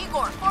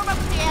 Agor, form up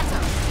with the Anto.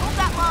 Hold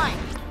that line.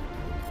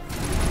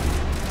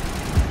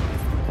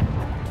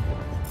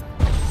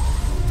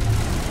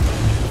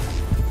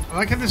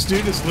 like how this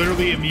dude is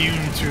literally immune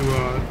to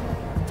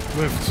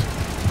lift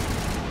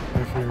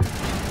back here.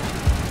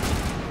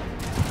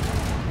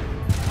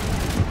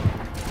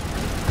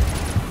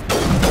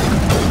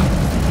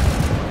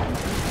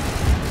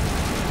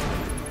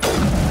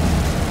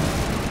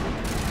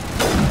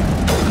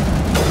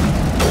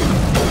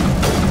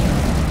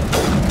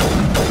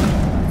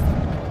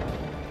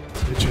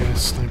 Bitch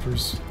ass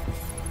snipers.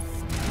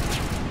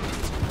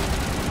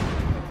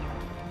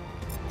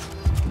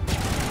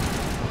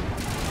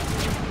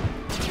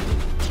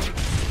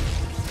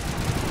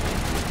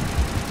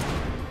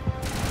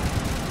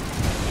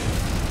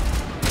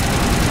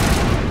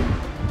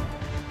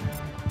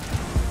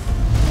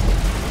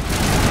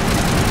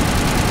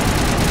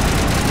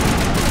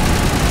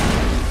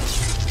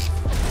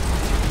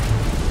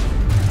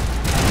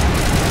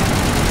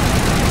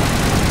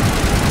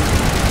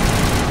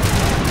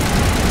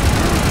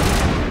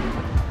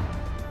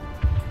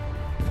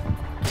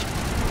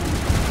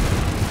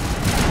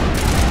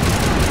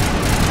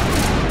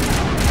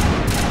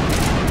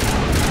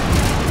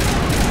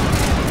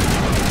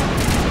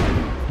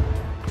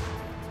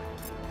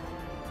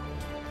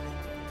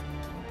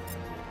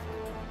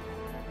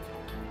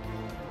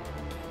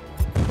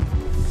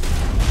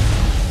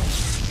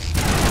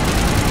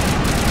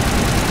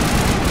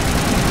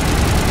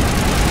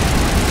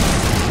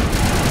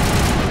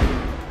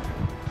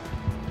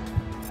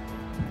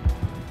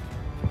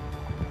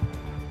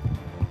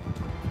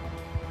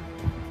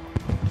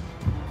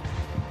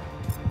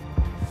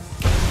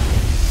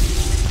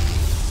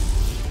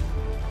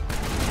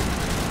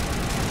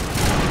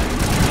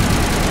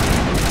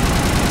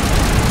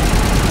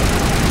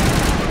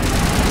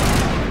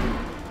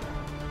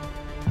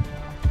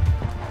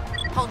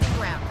 Holding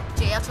ground.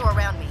 JLs are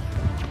around me.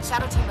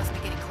 Shadow team must be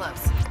getting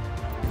close.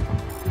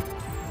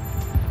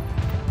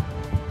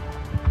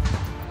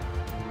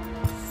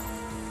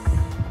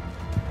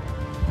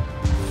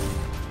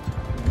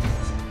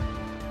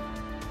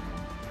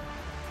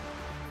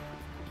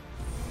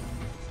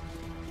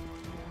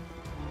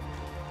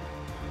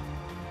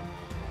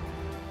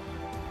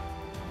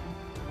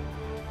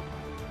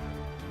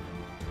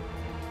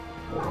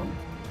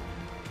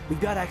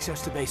 We've got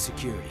access to base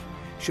security.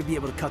 Should be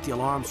able to cut the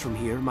alarms from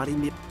here. Might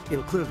even be...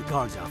 It'll clear the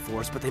guards out for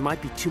us, but they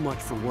might be too much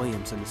for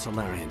Williams and the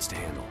Solarians to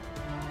handle.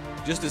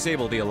 Just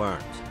disable the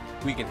alarms.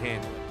 We can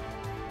handle it.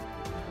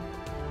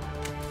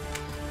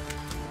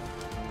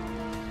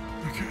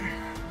 Okay.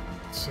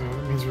 So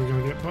that means we're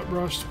gonna get butt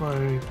rushed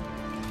by...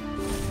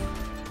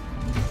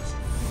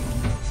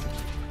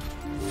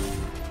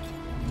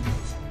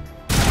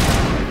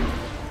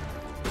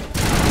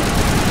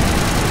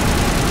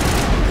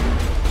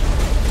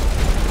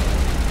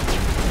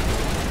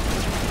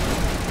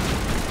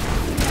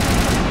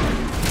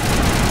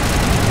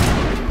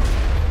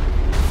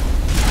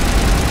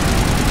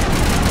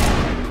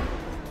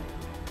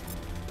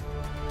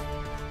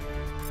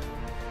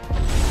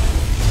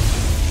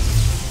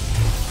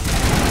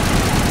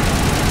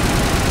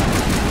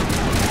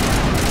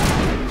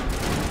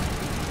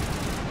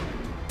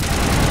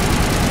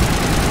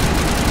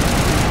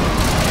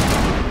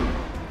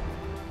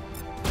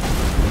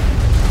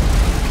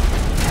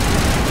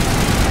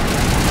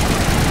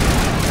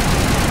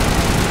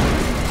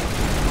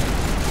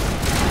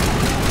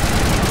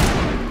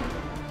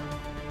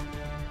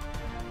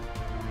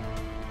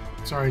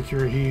 Sorry,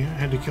 Kira, he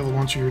had to kill a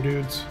bunch of your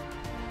dudes.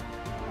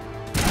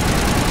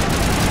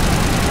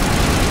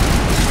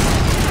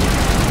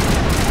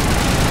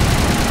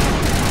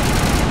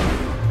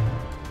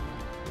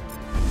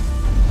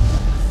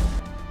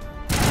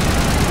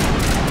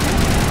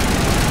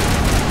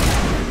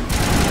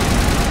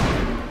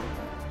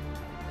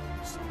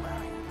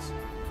 Solarians?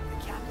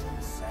 The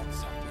captain said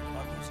something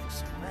about losing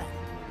some men.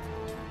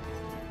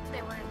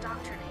 They were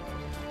indoctrinated.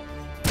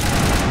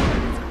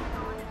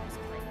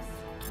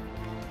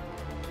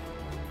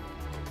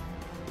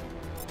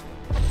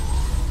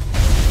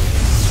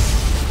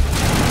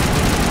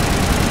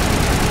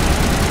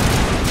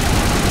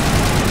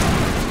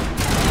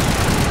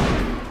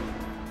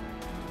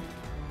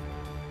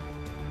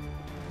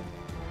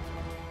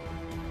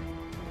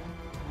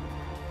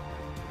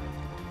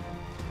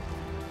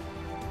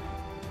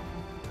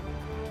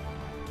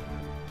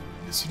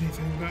 Is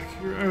anything back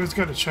here? I always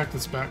gotta check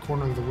this back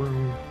corner of the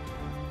room.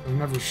 I'm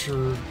never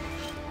sure.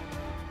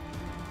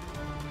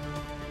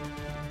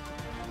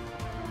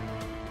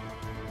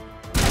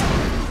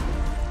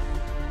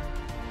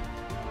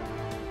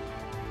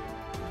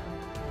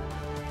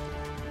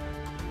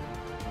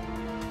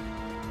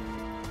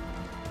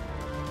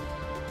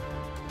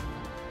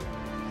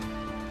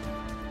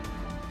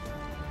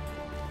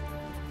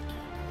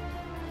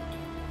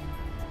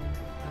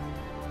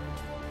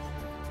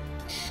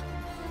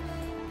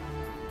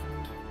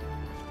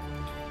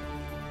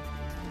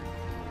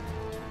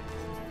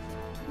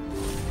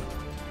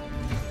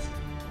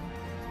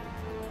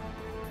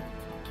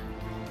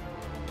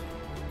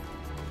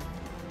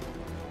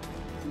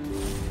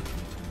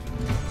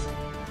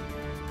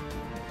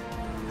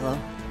 Hello?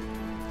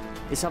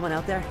 Is someone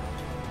out there?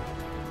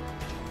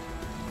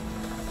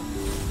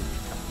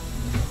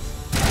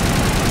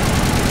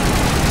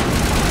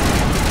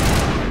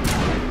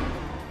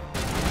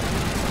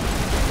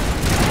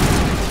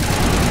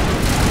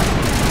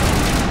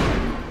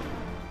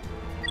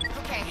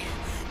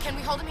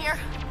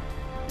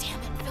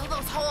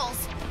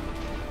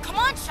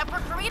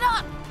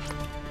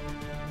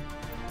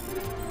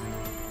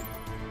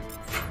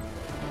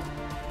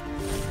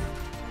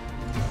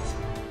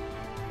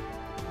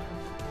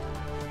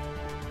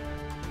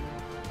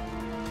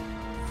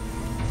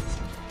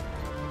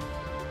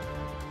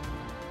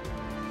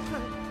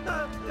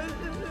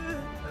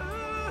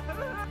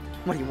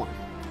 What do you want?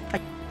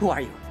 Who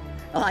are you?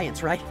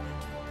 Alliance, right?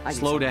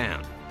 Slow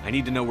down. I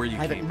need to know where you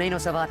Private came. Mano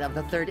Savata of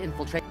the 3rd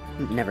Infiltrate.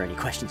 Never any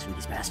questions from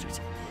these bastards.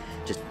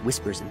 Just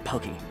whispers and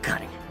poking and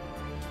cutting.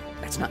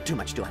 That's not too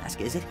much to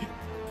ask, is it?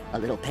 A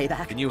little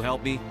payback? Can you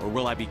help me, or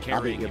will I be carrying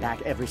I'll be at your you?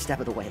 back every step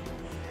of the way.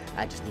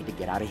 I just need to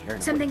get out of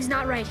here. Something's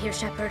not right here,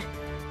 Shepard.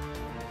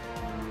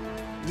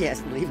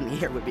 Yes, leaving me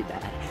here would be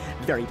bad.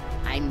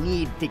 I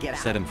need to get out.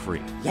 Set him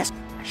free. Yes,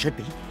 I should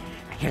be.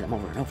 I hear them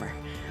over and over.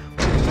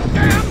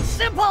 Damn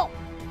simple!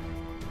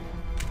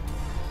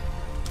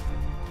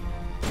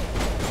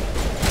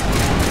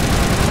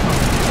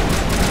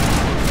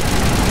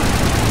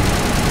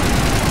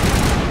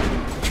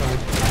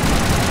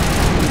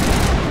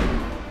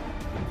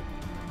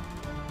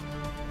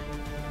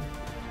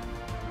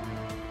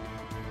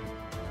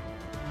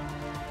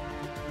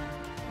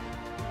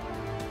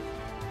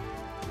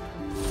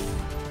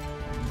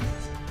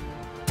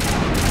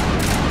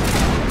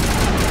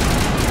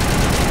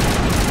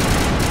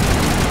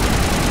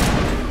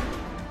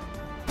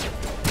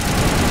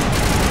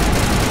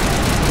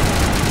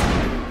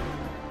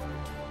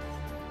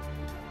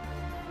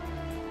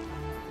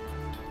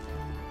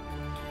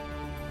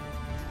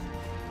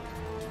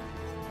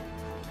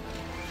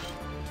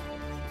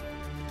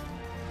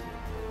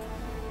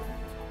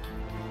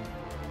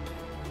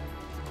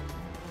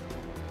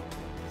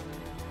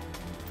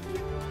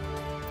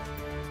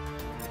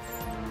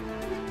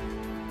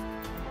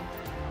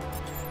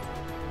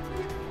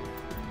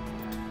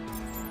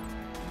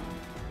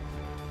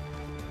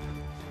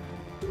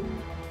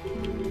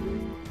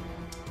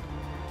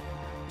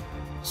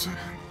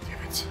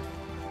 Damn it.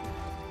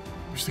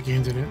 Wish the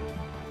game didn't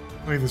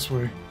play this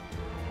way.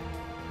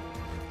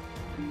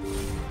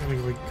 Gotta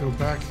like go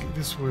back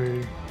this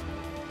way.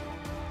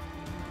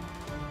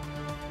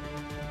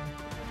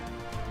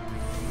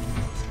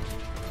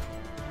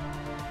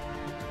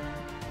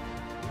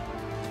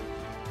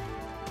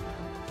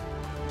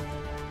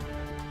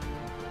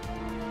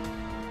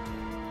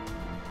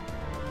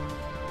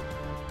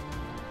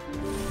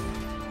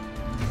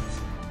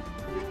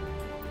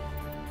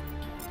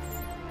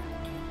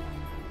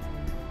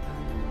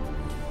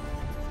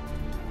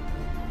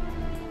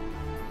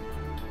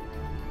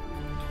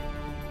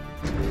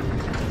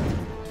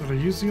 Did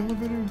I use the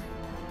elevator?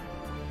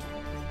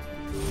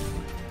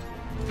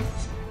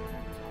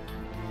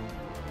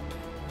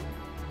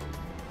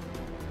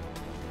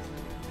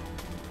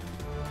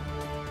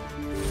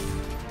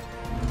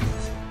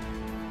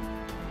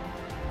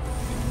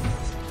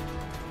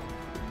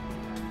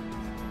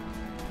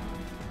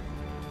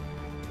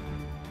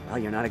 Well,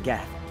 you're not a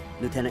Gath.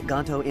 Lieutenant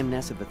Gonto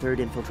Imnes of the 3rd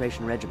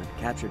Infiltration Regiment,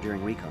 captured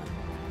during recon.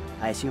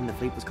 I assume the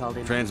fleet was called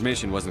in?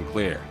 Transmission wasn't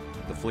clear.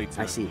 The fleet's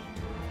I see.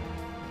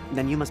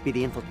 Then you must be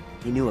the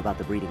He knew about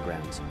the breeding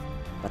grounds.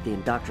 But the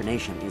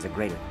indoctrination is a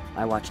greater.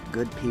 I watched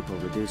good people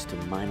reduced to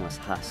mindless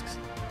husks.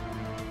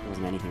 There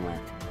wasn't anything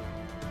left.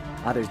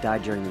 Others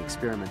died during the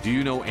experiment. Do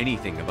you know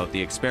anything about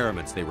the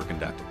experiments they were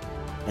conducting?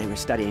 They were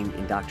studying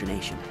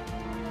indoctrination.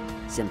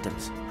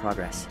 Symptoms,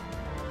 progress.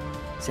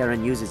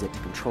 Saren uses it to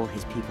control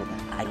his people, but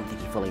I don't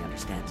think he fully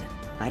understands it.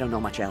 I don't know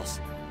much else.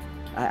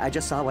 I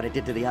just saw what it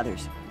did to the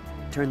others.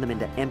 Turned them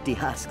into empty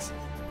husks.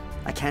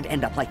 I can't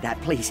end up like that,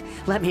 please.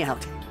 Let me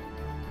out.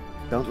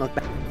 Don't look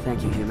back.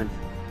 Thank you, human.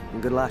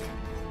 And good luck.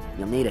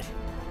 You'll need it.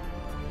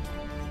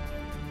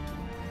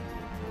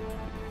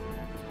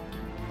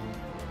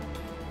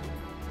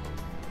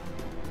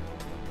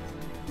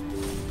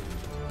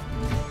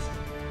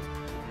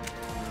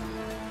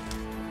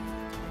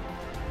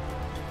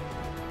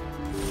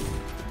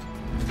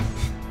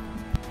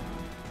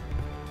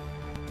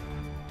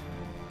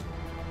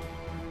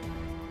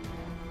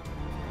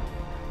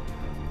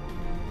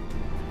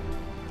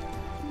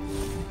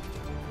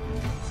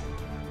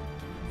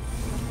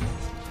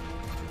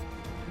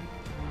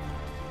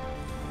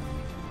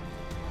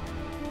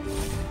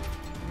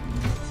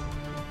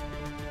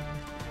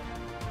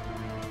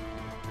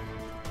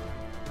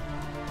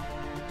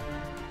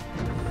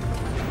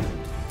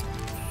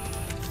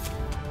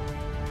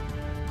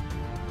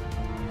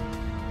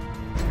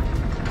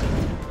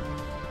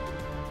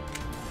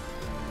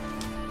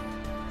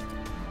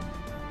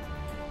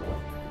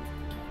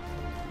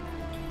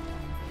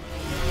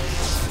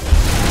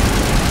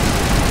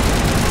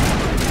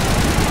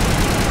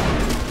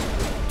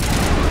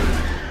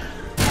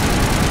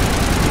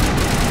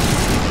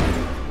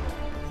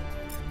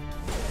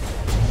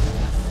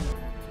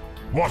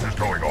 What is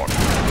going on?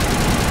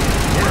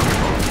 Where are we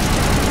going?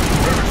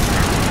 Where is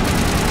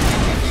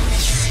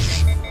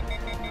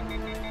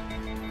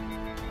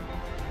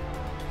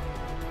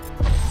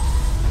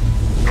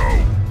No!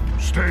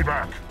 Stay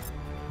back!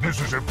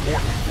 This is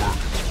important work.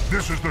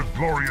 This is the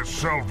glorious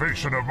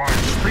salvation of my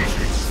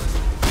species.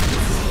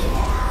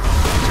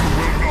 You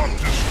will not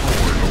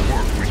destroy the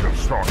work we have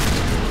started.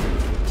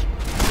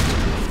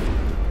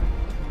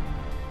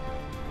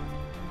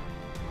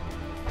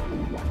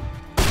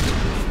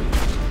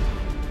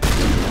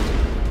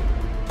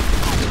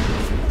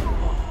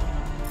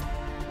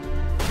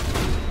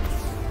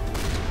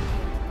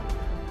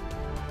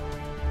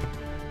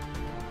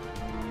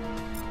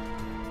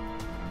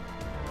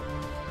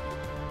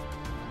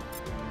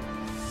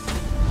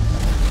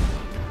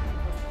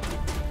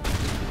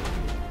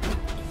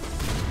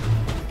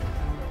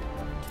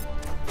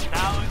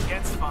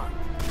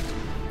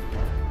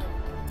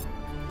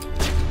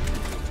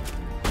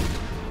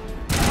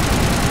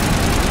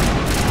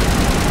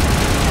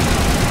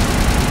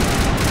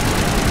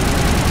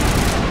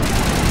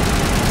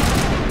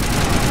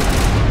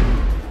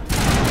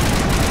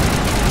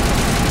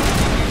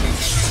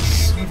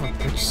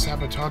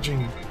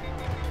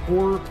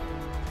 Or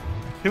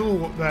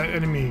kill that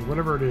enemy,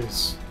 whatever it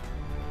is.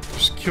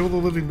 Just kill the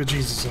living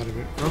bejesus out of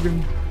it.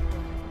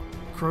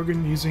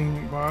 Krogan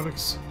using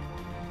biotics.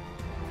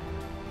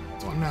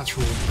 It's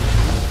unnatural.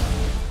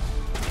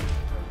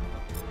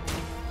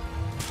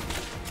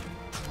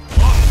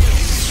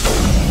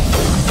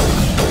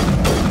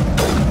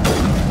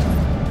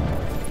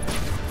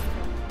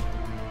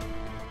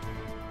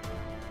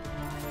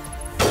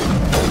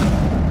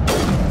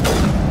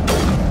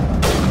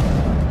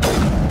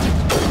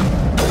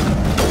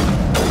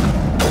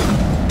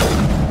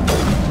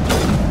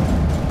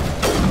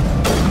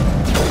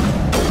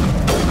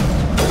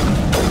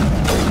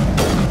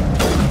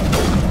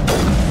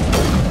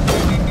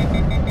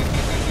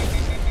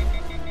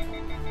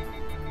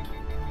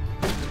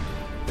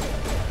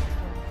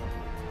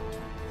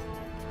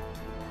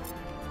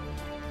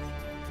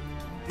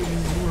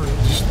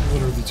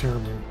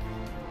 Terrible.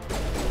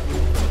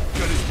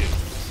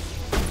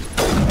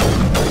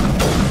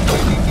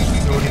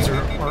 Abilities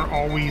are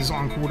always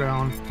on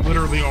cooldown.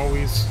 Literally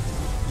always.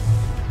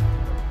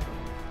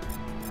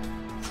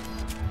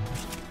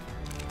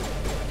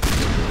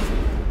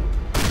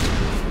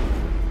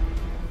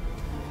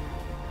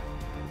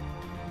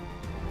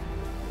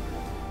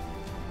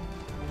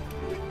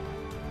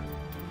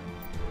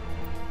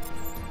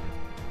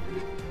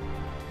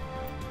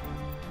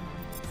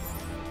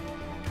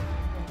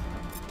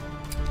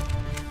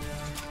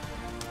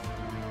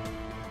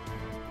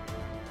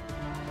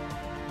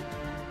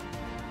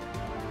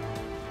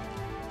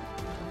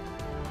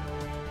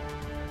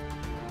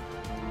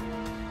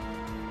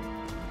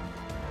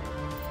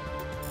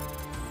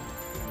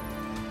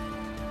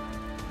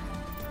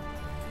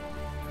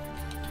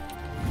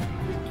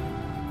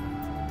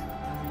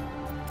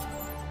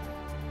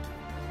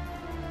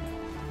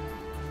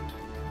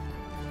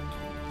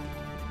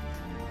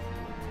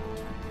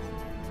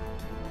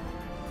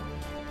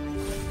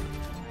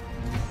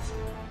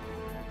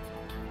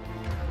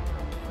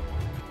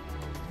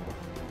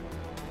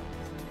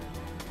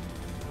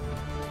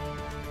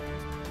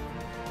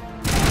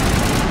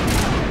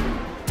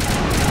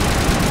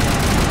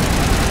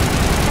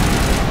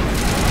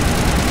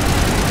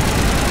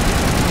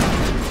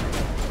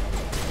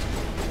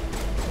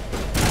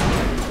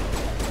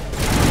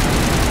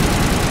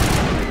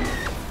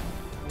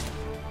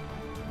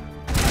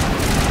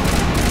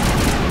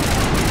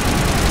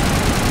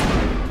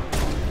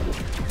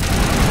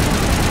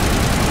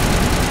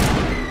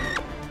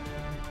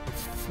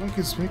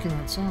 Is making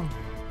that sound.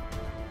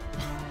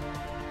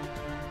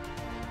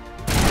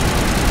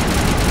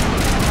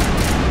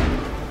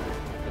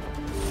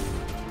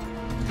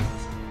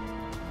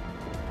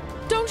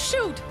 Don't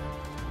shoot!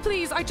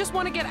 Please, I just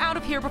want to get out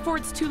of here before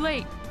it's too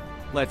late.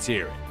 Let's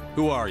hear it.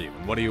 Who are you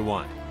and what do you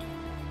want?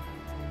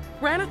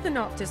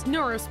 Ranathanoptis,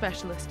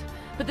 neurospecialist.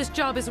 But this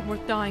job isn't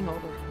worth dying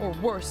over, or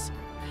worse.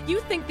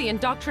 You think the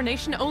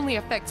indoctrination only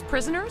affects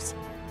prisoners?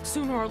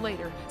 Sooner or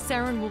later,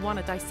 Saren will want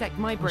to dissect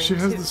my brain. She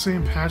has too. the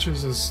same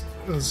patches as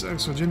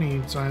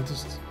exogeny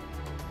scientists.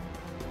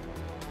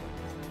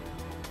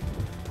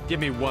 Give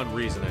me one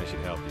reason I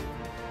should help you.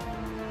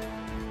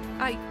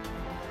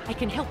 I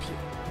can help you.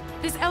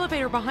 This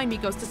elevator behind me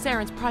goes to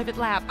Saren's private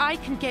lab. I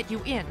can get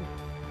you in.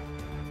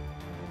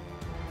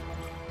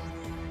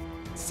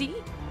 See?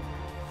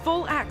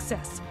 Full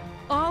access.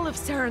 All of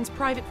Saren's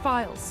private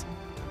files.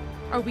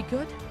 Are we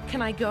good?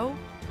 Can I go?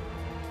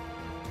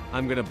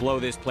 I'm gonna blow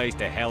this place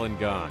to hell and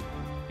gone.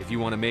 If you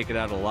want to make it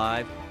out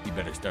alive, you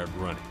better start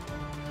running.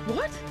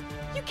 What?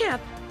 You can't.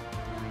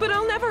 But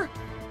I'll never.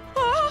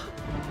 Ah!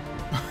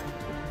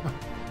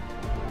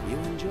 You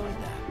enjoyed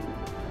that.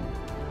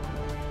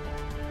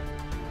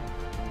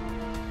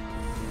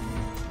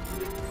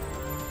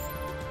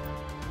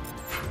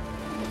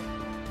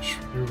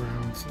 Shredder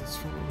rounds, that's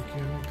for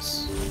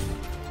mechanics.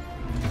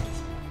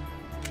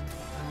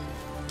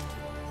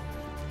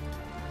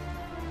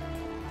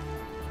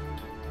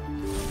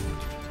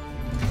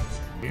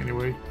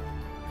 Anyway.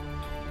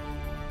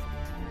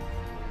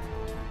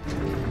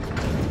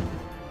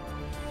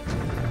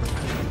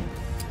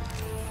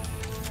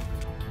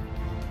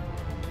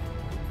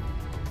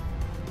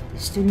 I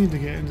still need to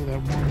get into that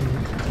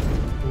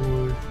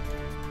one door.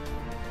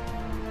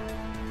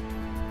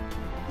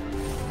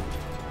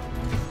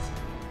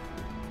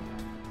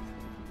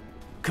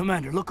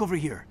 Commander, look over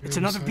here. It's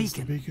another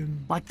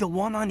beacon. Like the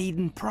one on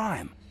Eden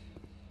Prime.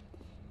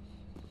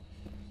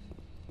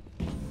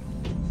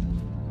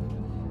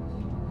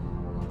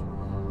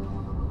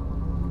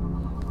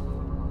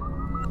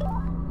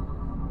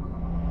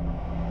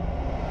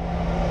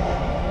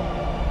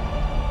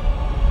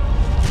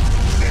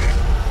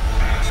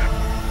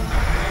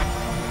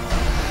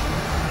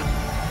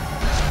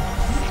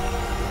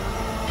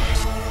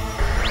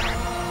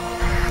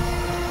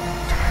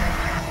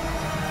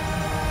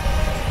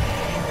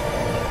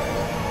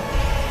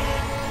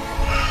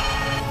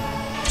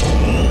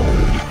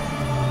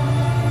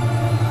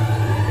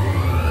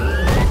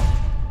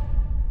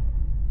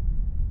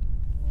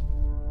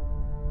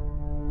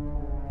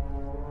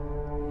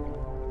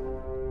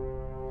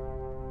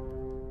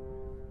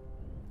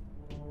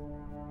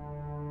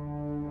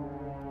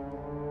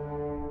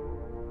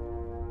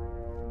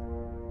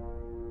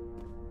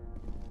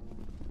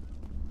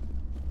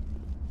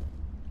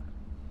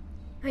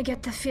 I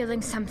get the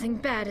feeling something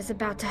bad is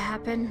about to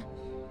happen.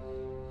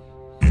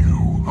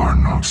 You are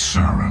not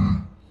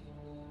Saren.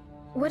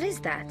 What is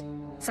that?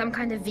 Some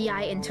kind of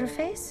VI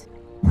interface?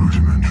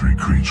 Rudimentary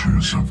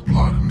creatures of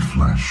blood and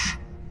flesh.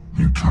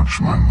 You touch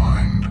my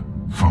mind,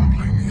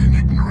 fumbling in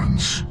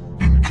ignorance,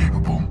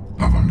 incapable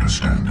of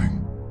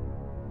understanding.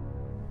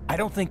 I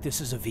don't think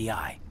this is a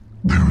VI.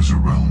 There is a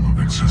realm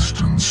of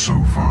existence so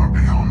far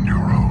beyond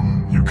your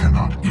own, you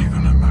cannot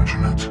even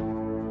imagine it.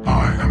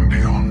 I am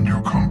beyond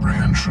your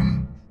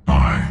comprehension.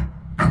 I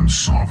am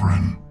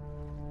Sovereign.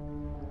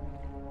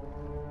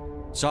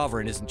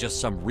 Sovereign isn't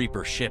just some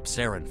Reaper ship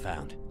Saren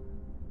found.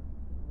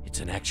 It's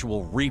an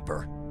actual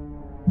Reaper.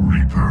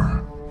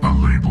 Reaper, a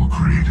label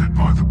created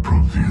by the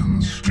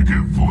Protheans to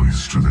give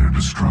voice to their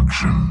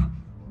destruction.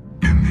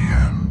 In the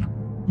end,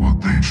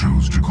 what they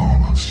chose to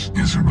call us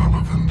is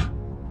irrelevant.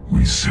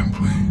 We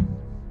simply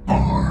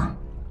are.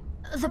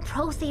 The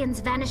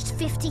Protheans vanished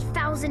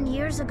 50,000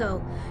 years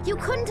ago. You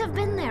couldn't have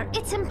been there.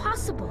 It's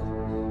impossible.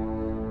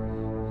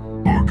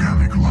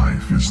 Organic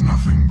life is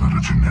nothing but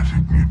a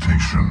genetic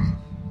mutation.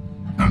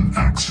 An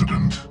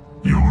accident.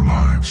 Your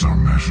lives are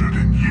measured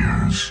in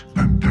years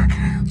and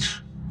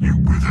decades. You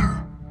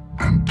wither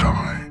and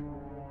die.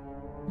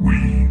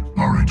 We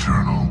are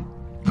eternal,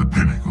 the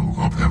pinnacle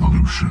of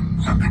evolution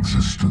and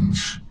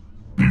existence.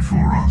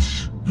 Before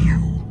us,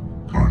 you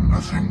are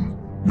nothing.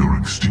 Your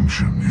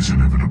extinction is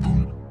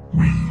inevitable.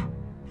 We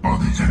are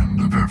the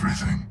end of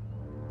everything.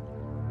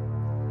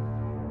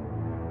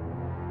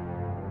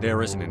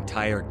 There is an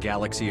entire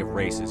galaxy of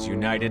races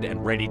united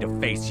and ready to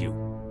face you.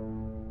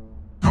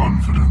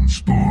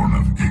 Confidence born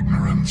of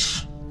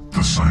ignorance.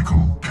 The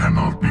cycle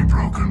cannot be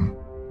broken.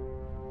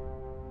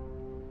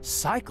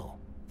 Cycle?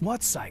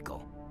 What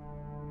cycle?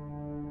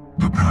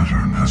 The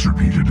pattern has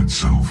repeated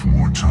itself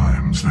more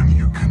times than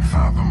you can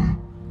fathom.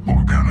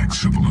 Organic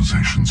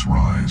civilizations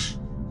rise,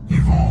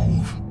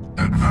 evolve,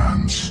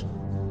 advance,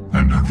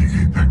 and at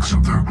the apex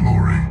of their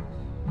glory,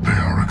 they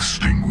are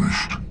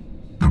extinguished.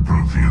 The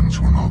Protheans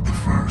were not the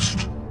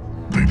first.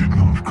 They did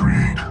not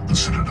create the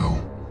Citadel.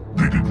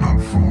 They did not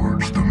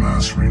forge the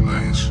mass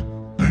relays.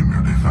 They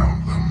merely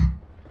found them.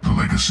 The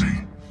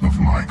legacy of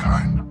my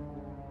kind.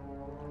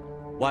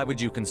 Why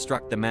would you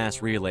construct the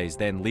mass relays,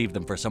 then leave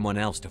them for someone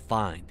else to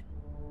find?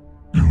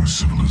 Your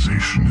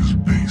civilization is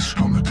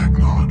based on the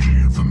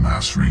technology of the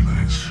mass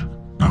relays.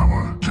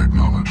 Our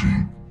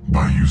technology.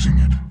 By using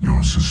it,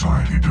 your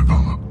society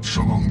develops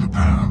along the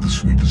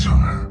paths we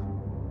desire.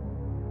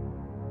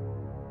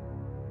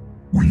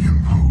 We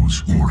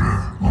impose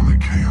order on the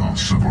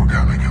chaos of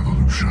organic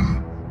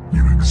evolution.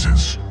 You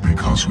exist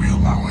because we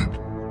allow it,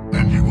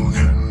 and you will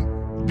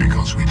end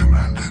because we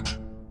demand it.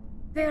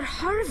 They're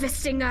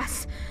harvesting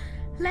us,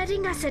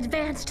 letting us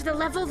advance to the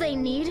level they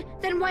need,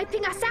 then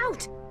wiping us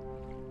out.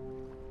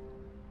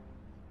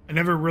 I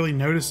never really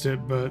noticed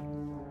it, but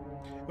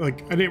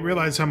like I didn't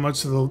realize how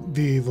much of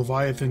the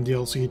Leviathan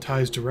DLC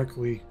ties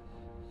directly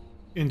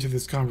into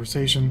this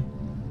conversation,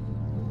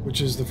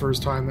 which is the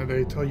first time that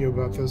they tell you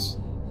about this.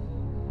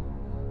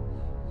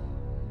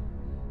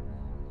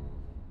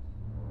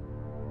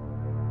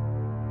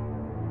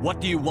 What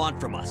do you want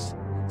from us?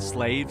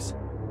 Slaves?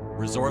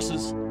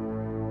 Resources?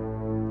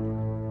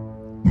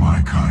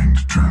 My kind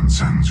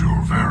transcends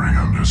your very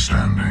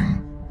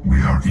understanding.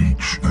 We are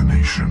each a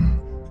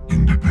nation,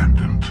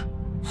 independent,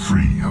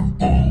 free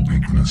of all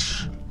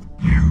weakness.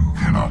 You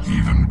cannot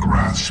even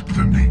grasp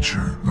the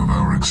nature of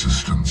our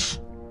existence.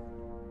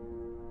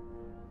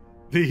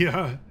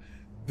 The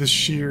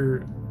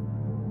sheer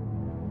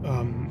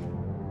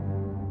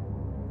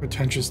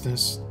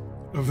pretentiousness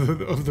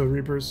of the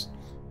Reapers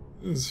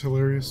is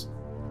hilarious.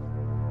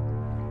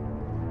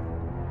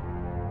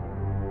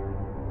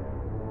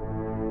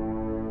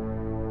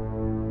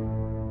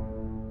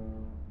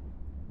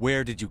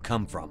 Where did you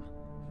come from?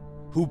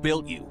 Who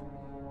built you?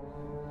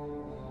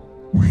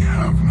 We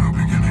have no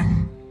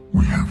beginning.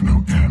 We have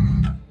no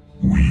end.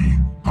 We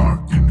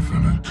are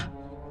infinite.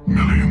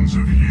 Millions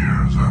of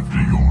years after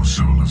your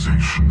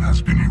civilization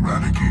has been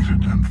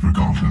eradicated and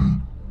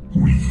forgotten,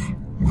 we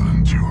will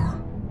endure.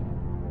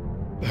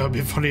 That would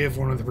be funny if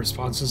one of the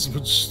responses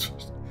was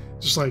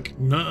just like,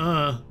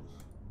 nuh-uh.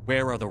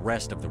 Where are the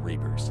rest of the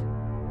Reapers?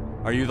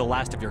 Are you the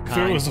last of your If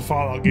kind? it was a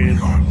Fallout game.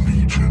 We are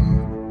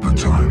Legion. The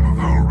time of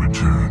our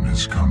return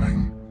is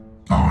coming.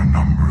 Our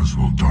numbers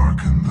will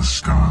darken the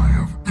sky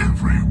of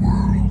every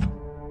world.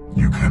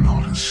 You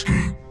cannot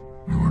escape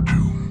your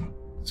doom.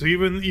 So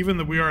even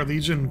the "We Are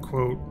Legion"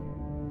 quote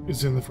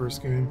is in the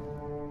first game.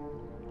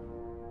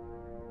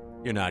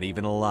 You're not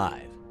even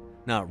alive.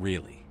 Not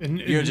really.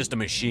 You're just a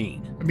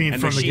machine. I mean,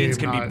 and from the machines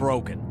game, can not... be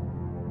broken.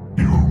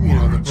 Your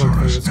words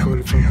are as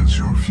empty as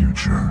your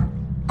future.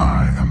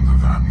 I am the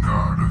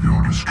vanguard of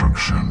your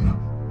destruction.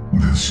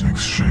 This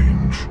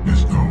exchange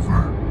is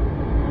over.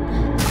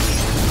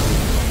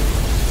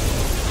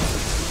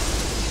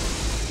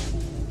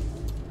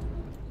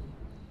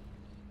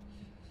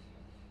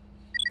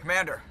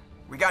 Commander,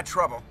 we got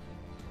trouble.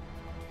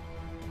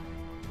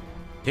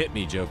 Hit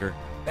me, Joker.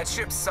 That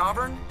ship's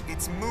Sovereign?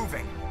 It's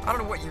moving. I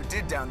don't know what you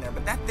did down there,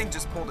 but that thing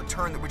just pulled a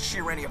turn that would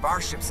shear any of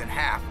our ships in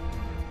half.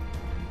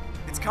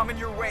 It's coming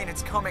your way, and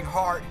it's coming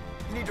hard.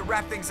 You need to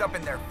wrap things up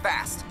in there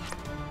fast.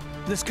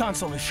 This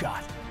console is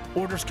shot.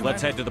 Orders, Commander.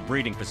 Let's head to the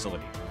breeding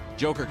facility.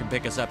 Joker can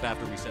pick us up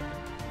after we set them.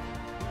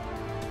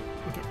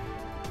 Okay.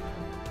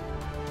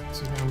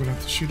 So now I'm gonna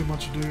have to shoot a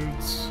bunch of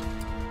dudes.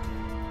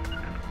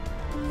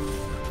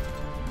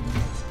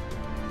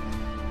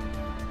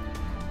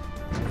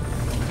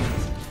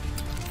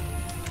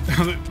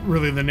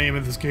 Really the name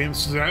of this game.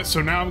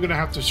 So now I'm gonna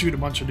have to shoot a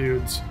bunch of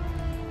dudes.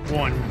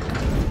 One.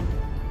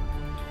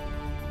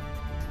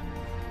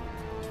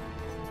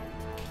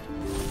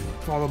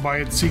 Followed by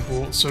its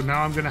sequel. So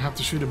now I'm gonna have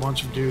to shoot a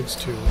bunch of dudes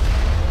too.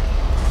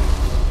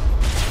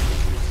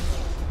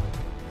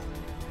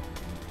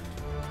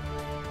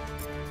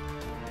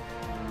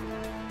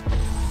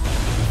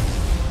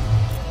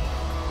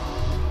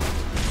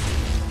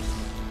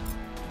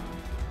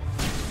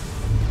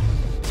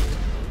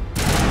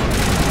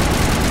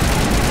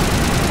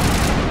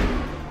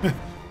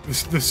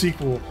 The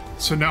sequel.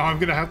 So now I'm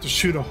gonna have to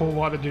shoot a whole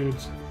lot of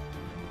dudes.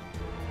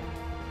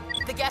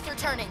 The Geth are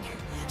turning.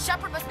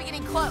 Shepard must be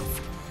getting close.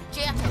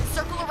 Janto,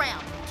 circle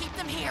around. Keep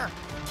them here.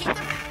 Keep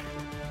them...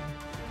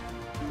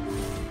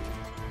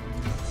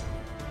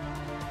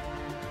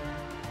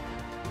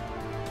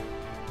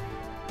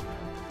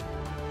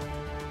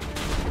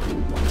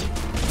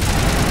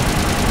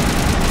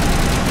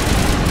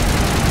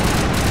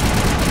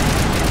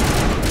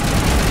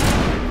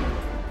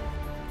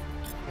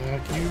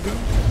 Back you go.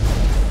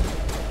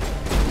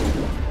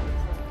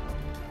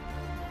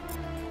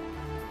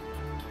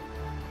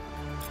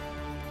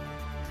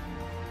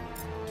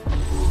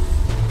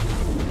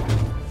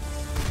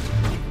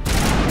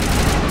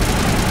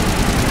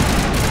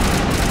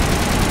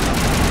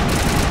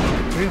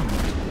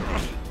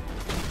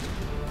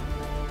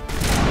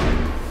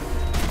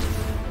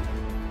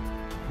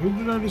 Who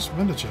did I just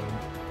manage on?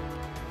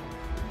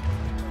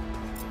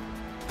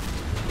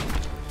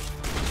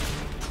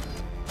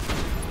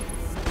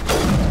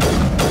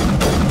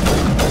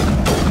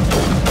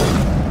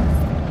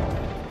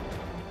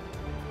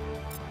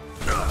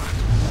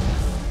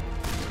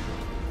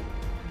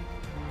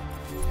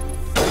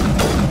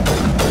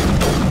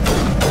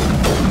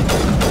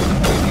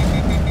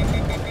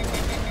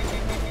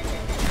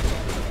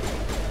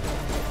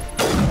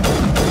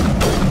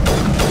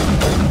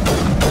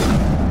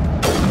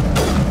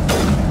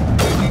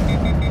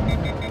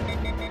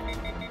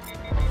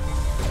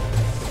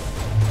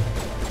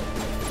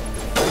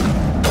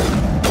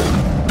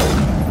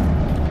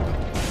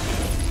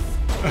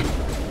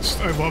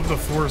 I love the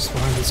force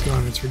behind this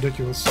gun, it's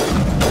ridiculous.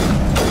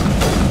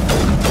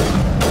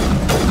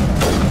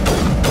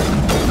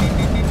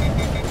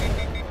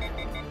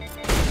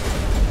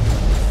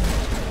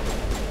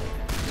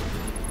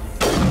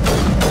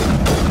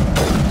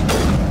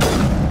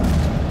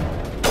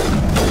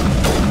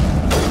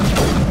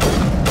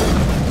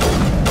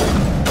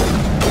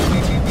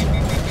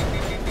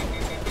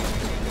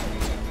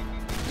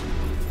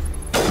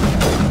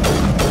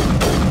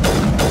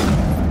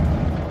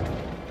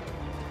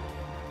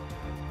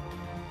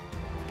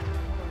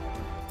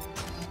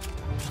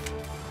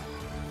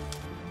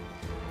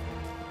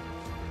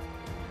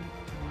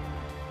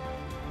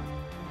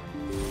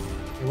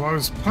 Well, I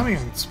was planning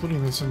on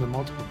splitting this into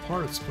multiple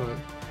parts, but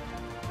I'm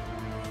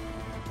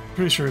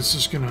pretty sure it's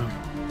just gonna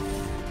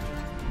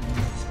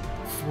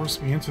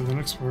force me into the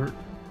next part.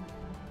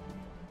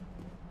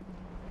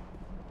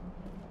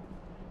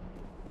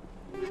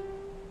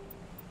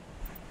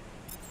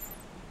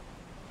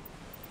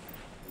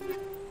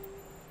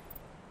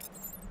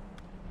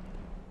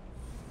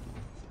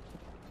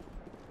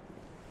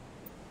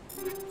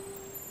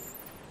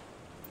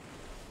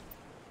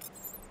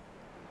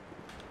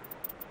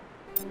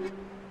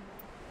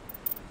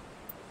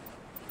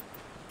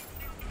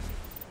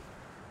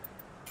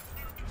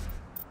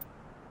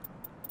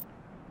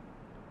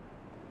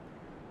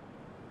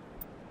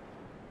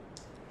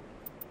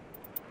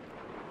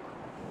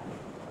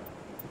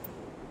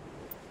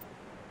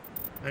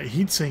 That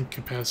heatsink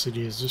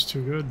capacity is just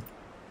too good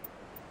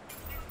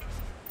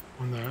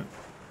on that,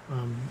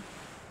 on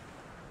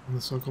the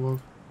Sokolov.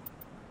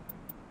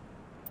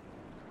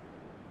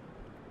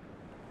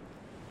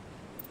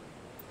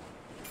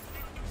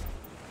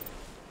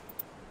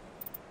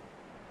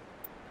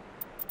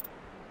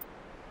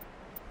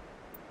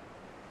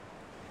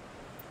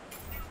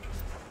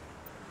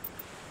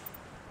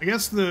 I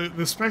guess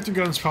the Spectre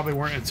guns probably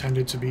weren't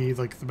intended to be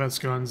like the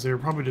best guns. They were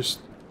probably just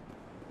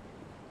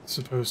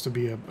supposed to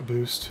be a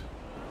boost.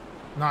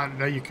 Not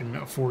that you can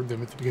afford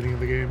them at the beginning of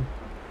the game.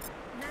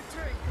 That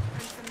turret could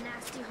punch some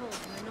nasty holes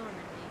in the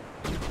Normandy.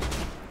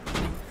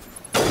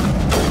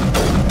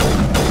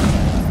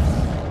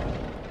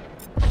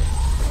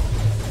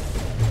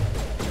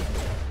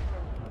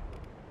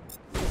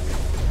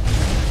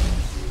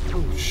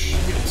 Oh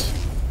shit.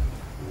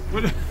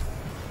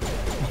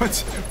 What?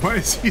 Why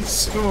is he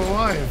still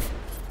alive?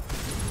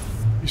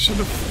 He should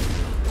have...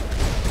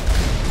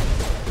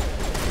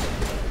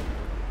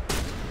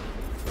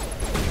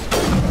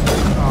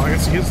 I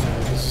guess he is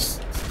dead. He's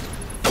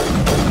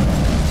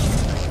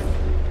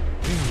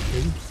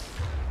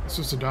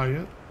to die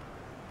yet.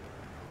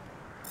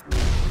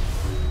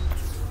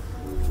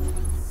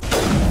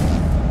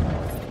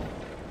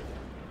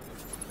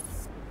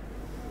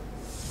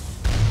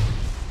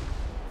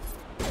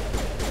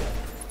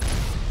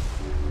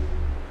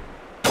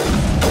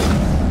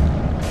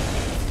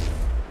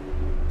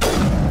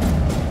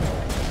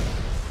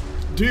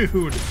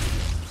 Dude!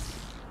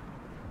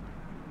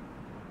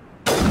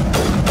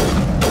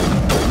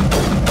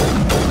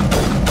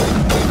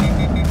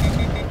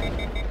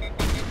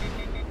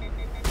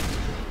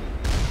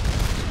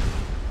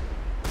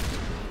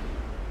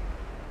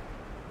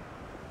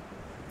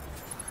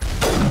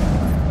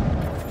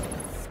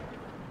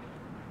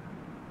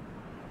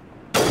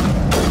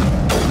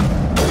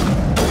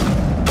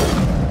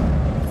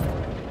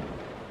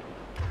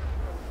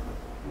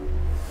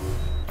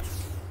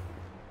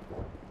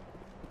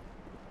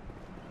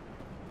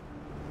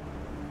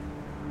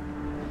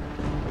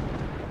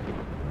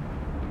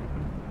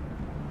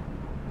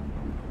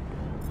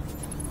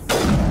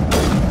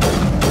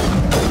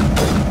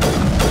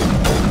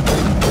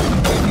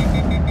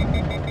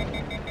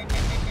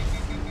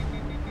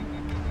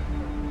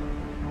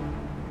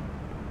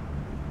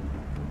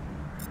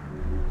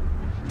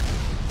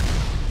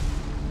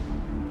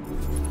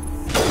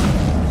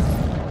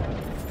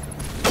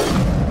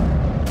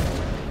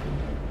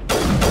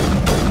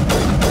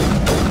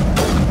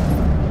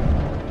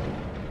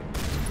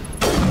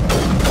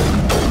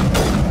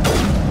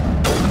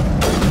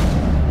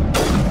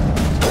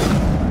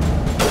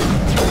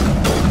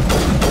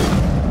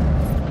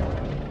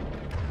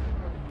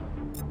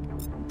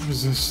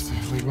 Is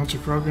this like a bunch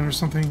of Krogan or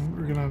something?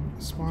 We're gonna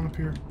spawn up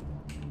here.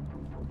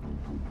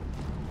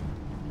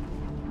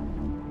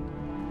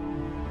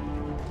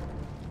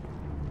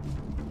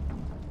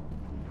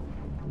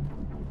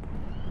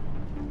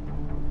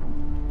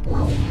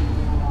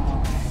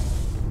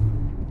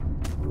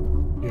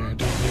 Yeah,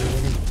 down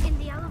here. In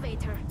the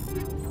elevator.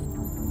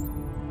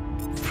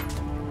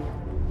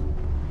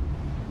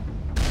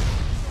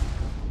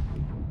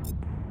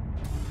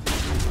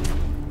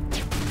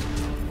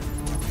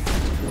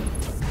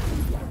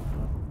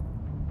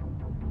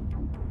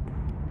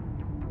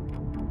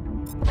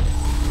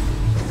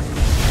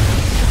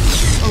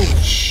 Oh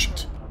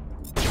shit.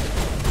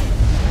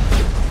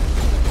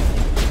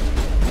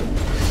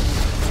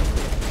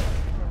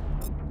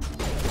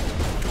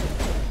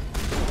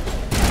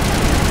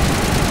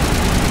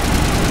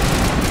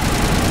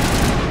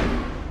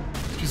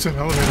 She said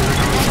elevator.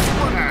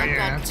 Ah,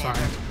 yeah, that's fine.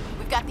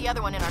 We've got the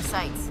other one in our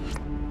sights.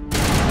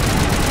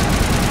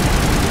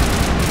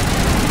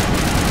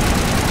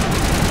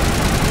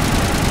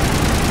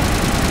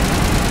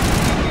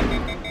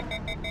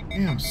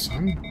 Damn,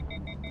 son.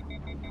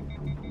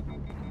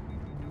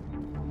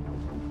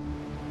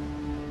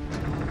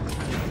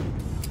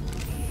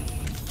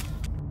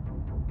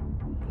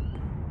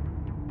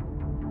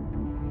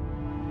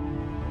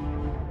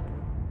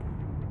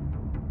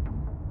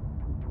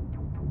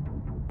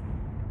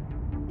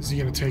 Is he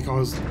gonna take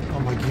all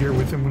my gear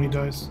with him when he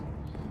dies?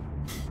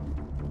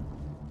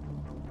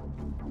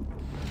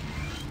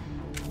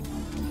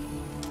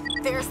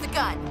 There's the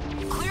gun.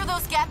 Clear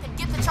those gaps and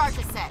get the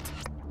charges set.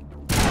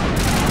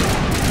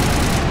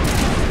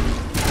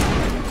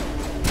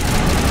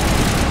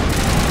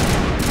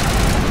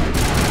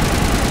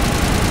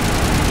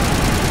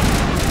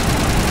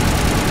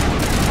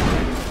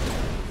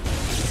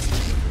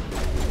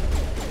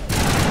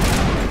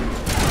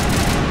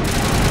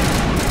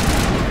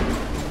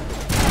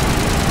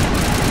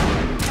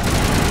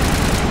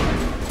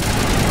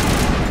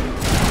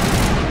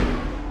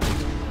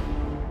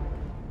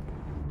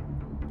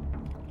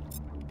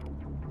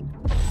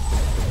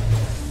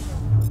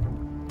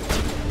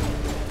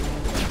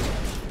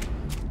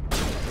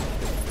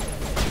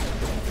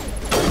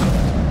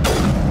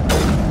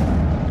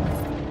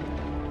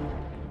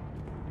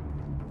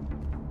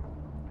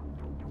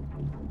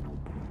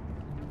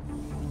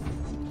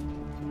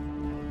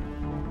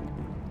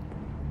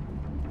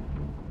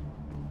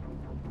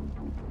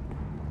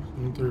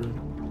 Aren't there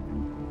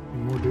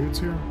any more dudes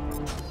here?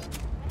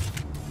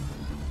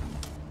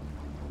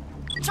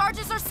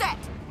 Charges are set.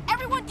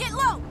 Everyone get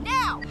low,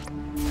 now!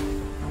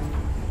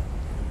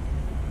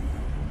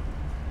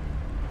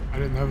 I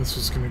didn't know this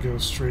was gonna go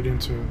straight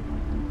into...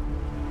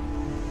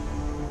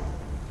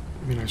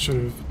 I mean, I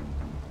should have.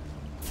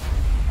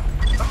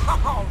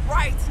 All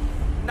right!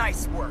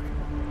 Nice work.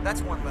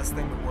 That's one less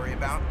thing to worry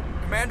about.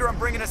 Commander, I'm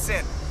bringing us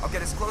in. I'll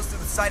get as close to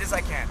the site as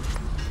I can.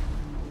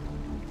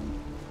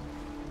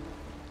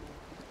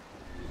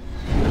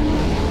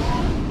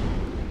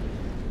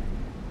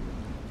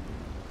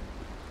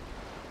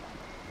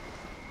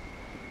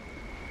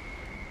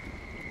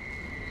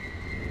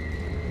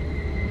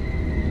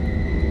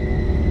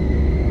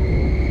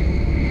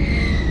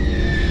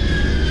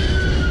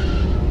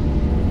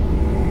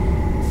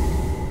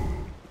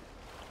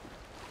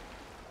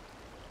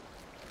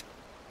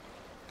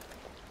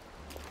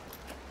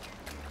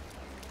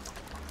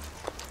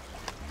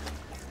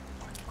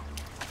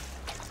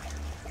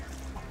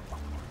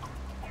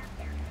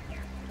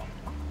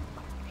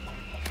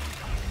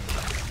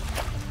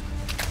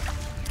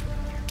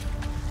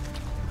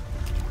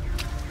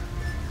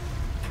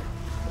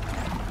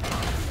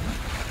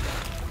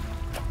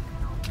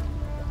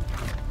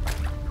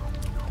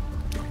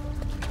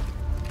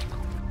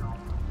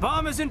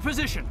 Bomb is in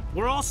position.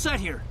 We're all set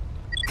here.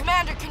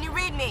 Commander, can you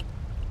read me?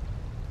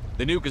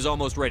 The nuke is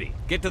almost ready.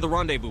 Get to the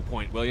rendezvous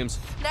point, Williams.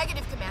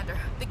 Negative, Commander.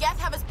 The Geth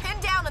have us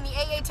pinned down on the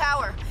AA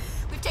tower.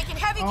 We've taken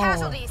heavy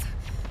casualties.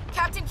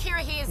 Captain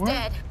Kirahi is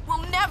dead.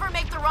 We'll never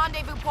make the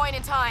rendezvous point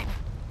in time.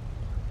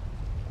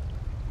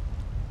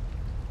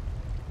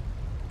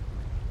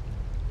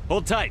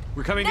 Hold tight.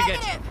 We're coming to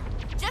get you.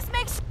 Just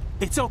make sure.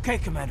 It's okay,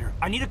 Commander.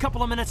 I need a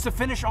couple of minutes to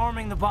finish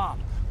arming the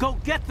bomb. Go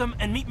get them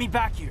and meet me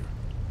back here.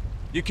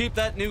 You keep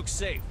that nuke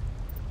safe.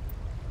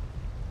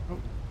 Oh,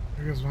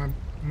 I guess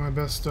my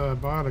best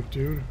biotic,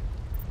 dude.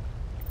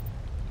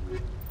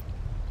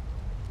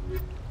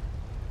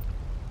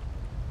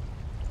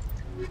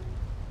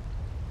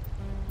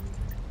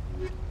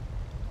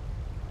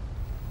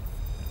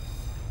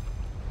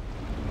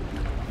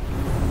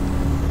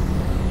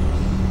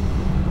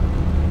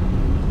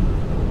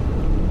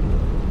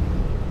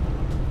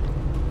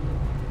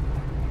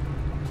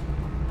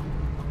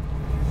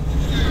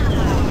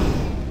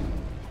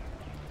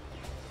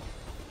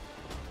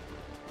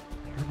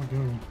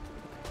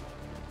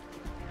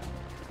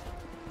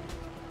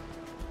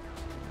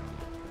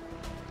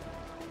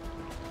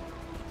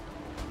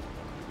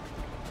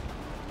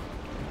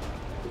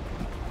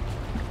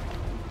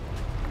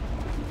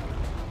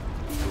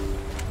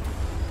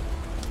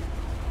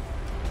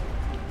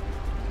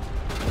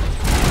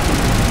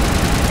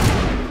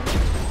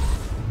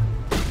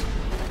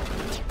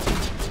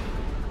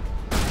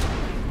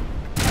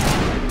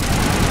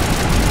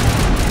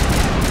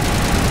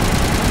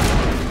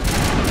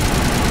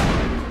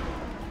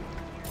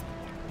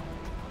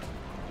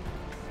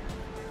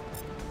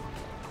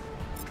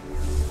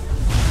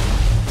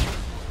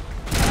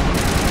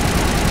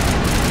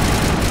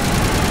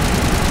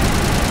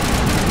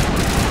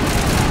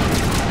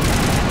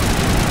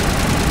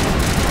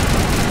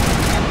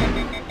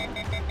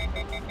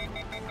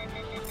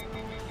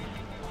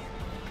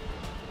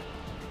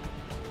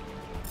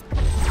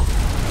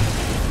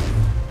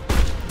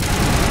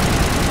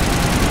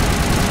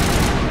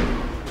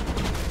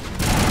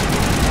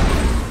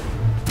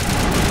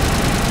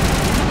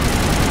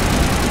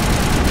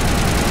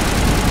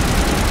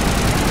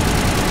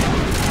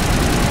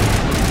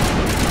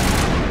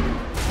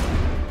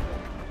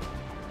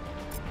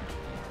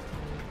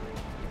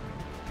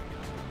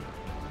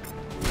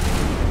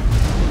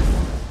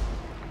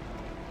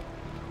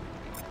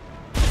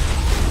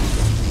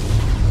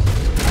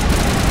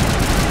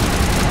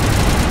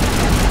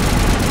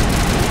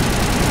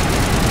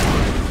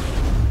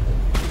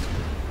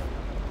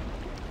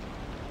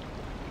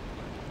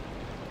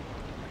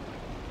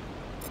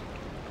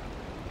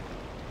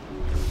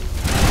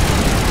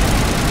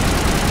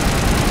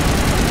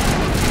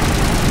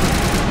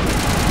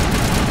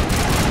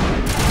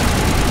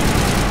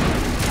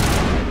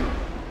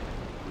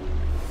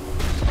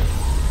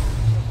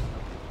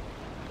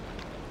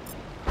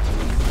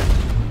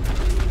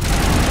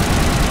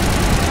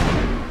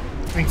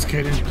 Thanks,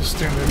 Kaden. Just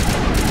stand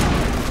there.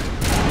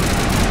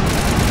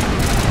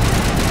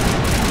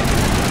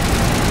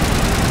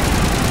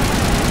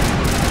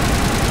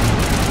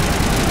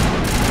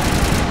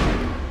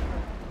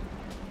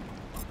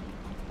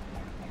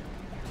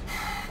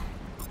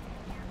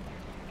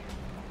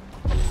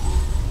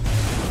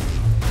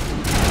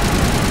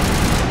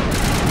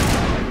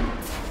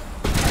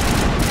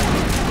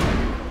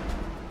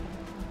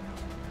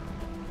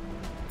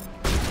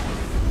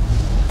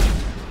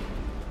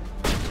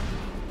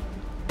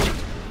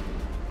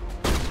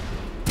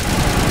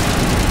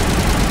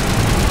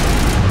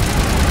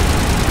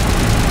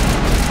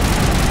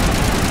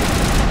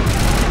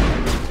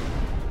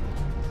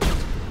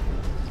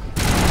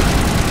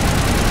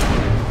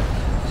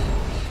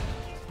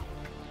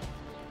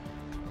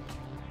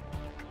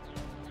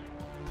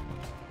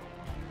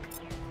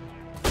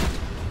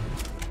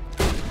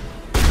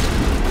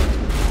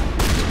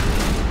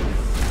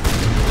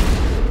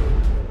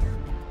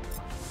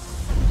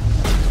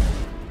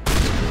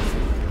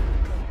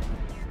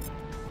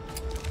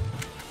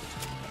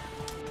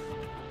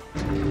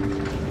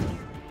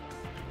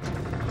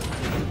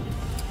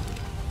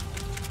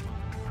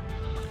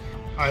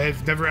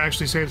 I've never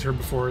actually saved her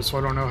before, so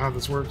I don't know how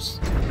this works.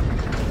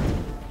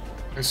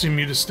 I assume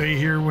you just stay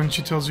here when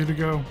she tells you to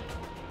go.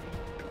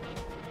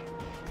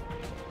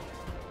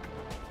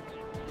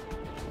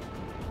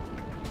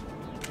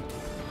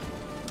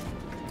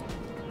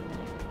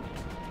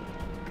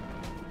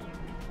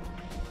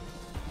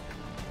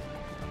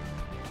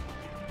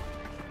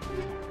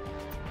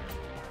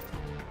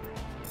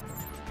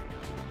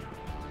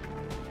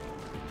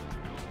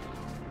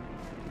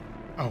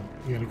 Oh,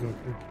 you gotta go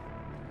through.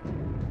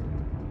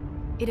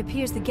 It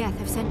appears the Geth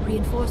have sent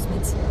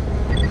reinforcements.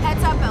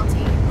 Heads up, LT.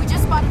 We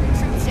just spotted a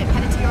troop ship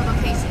headed to your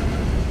location.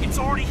 It's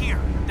already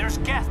here. There's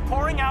Geth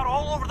pouring out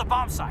all over the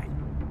bomb site.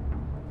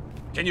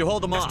 Can you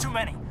hold them off? There's too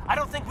many. I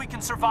don't think we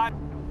can survive.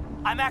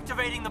 I'm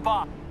activating the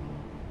bomb.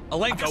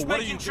 Alenka, I'm just what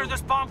are you making sure doing?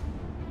 this bomb...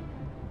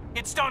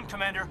 It's done,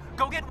 Commander.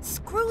 Go get...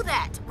 Screw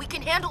that. We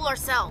can handle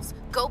ourselves.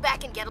 Go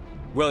back and get...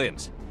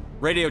 Williams,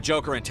 radio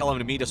Joker and tell him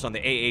to meet us on the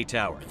AA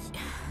tower.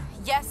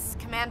 Yes,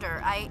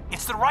 Commander,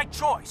 It's the right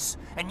choice,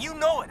 and you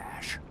know it,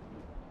 Ash.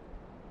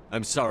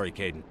 I'm sorry,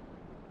 Caden.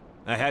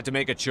 I had to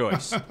make a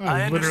choice.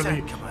 I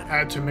Literally understand, Commander.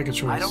 had to make a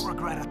choice. I don't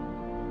regret it.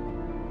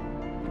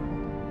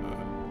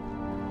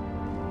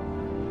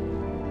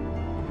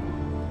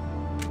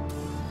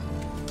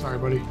 Sorry,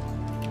 buddy.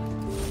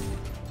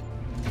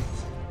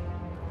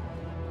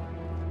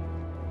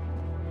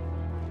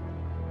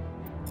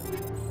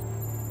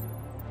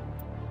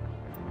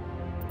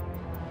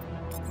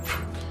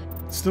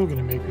 Still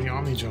gonna make me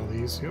omni-gel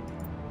these, yep.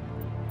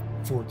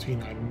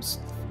 14 items.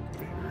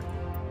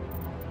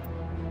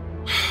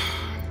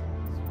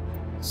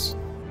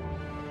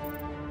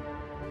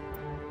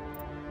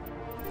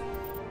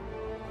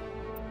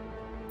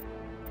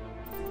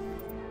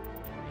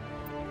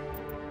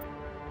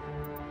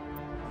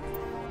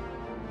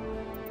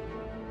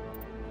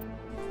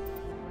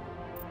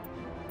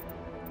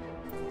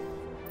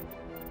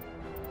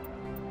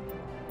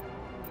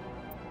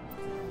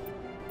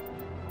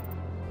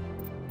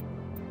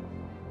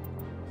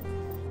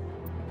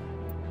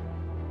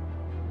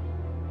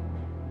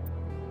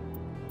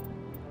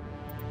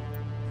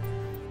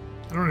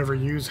 I don't ever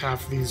use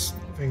half these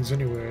things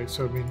anyway,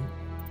 so I mean,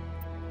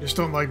 I just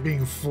don't like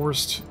being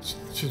forced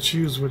to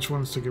choose which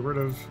ones to get rid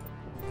of.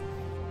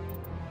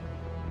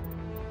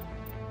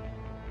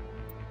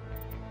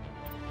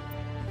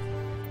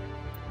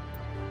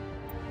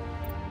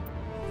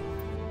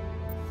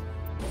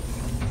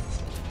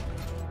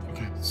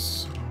 Okay,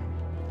 so...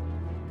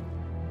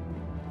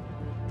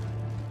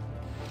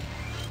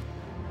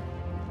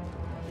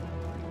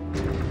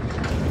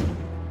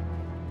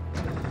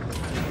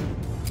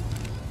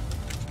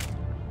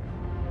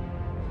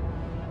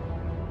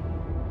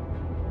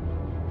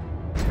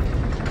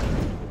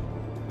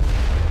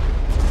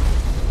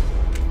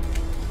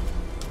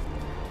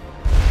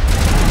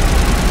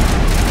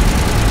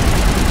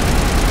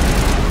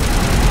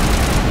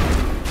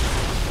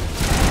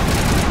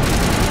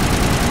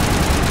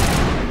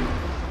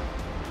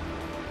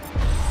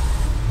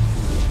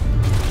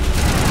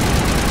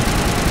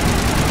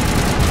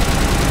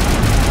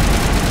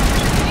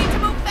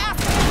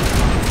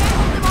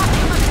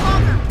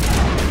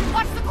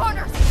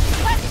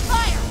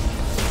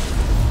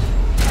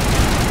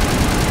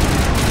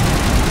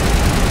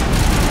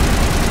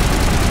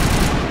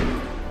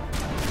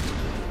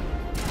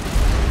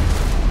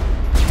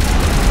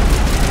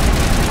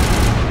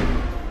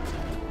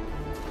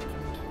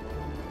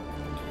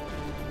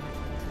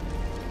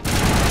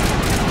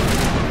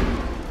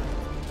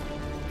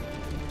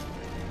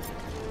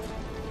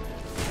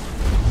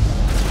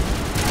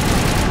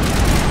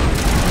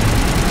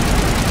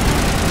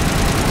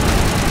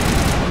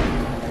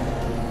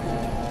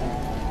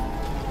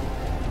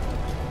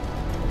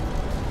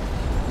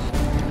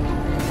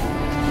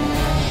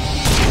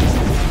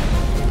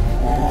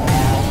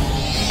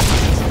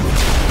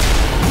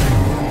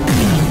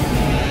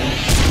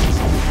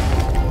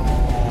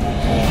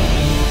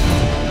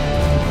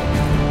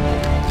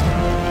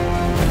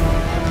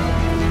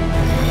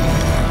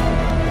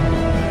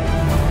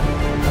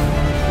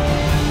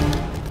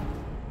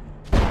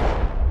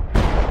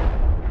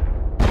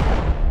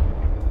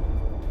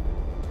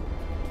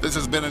 This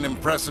has been an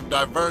impressive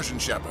diversion,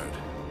 Shepard.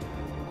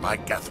 My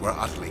Geth were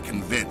utterly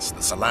convinced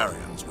the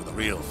Solarians were the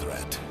real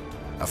threat.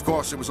 Of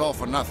course, it was all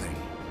for nothing.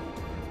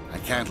 I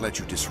can't let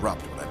you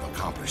disrupt what I've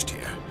accomplished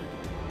here.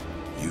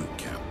 You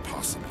can't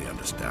possibly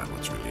understand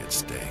what's really at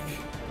stake.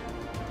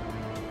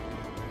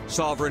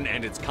 Sovereign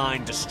and its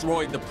kind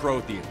destroyed the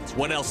Protheans.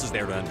 What else is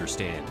there to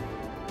understand?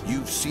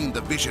 You've seen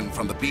the vision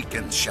from the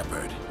beacons,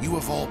 Shepard. You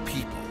of all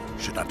people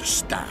should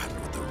understand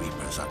what the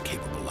Reapers are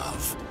capable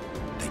of.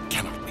 They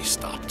cannot be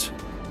stopped.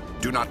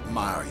 Do not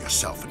mire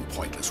yourself in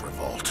pointless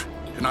revolt.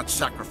 Do not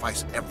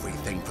sacrifice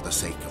everything for the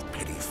sake of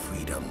petty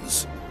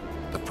freedoms.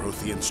 The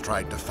Protheans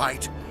tried to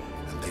fight,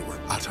 and they were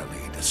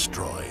utterly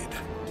destroyed.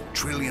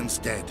 Trillions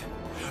dead.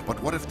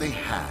 But what if they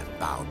had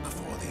bowed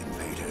before the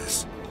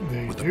invaders?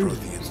 Would the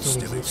Protheans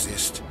still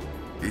exist?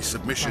 Is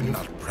submission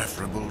not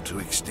preferable to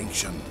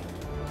extinction?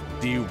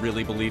 Do you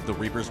really believe the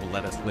Reapers will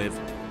let us live?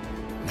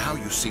 Now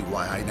you see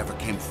why I never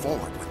came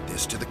forward with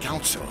this to the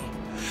Council.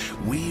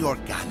 We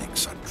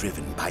organics are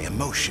driven by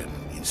emotion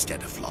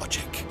instead of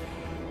logic.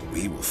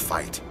 We will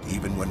fight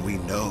even when we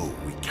know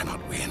we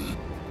cannot win.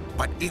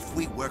 But if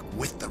we work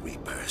with the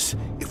Reapers,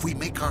 if we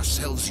make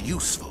ourselves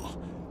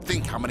useful,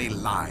 think how many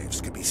lives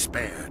could be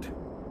spared.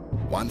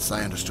 Once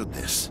I understood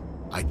this,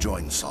 I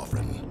joined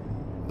Sovereign.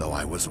 Though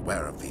I was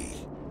aware of the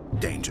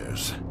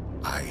dangers,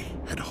 I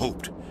had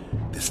hoped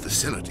this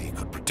facility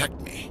could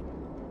protect me.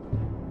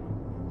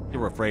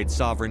 You're afraid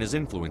Sovereign is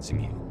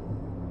influencing you.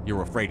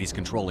 You're afraid he's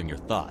controlling your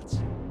thoughts.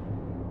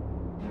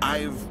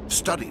 I've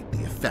studied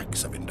the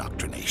effects of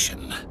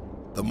indoctrination.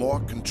 The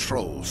more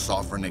control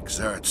Sovereign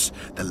exerts,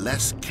 the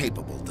less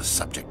capable the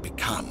subject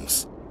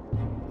becomes.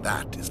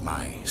 That is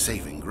my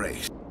saving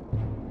grace.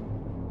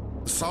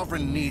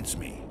 Sovereign needs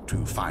me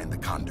to find the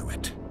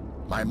conduit.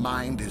 My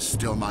mind is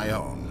still my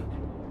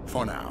own,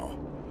 for now.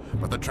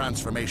 But the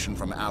transformation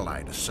from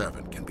ally to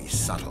servant can be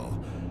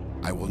subtle.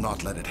 I will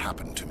not let it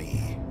happen to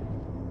me.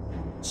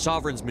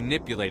 Sovereign's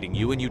manipulating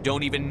you and you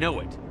don't even know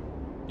it.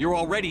 You're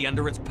already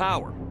under its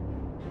power.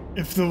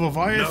 If the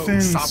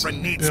Leviathans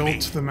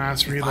built the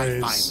mass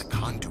relays, the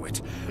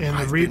conduit, and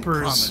the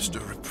Reapers promised a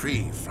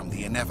reprieve from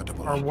the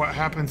inevitable. Are what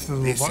happened to the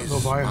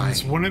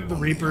Leviathans, wouldn't the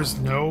Reapers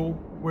know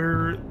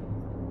where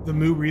the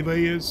Mu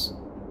relay is?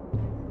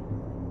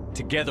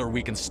 Together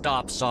we can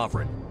stop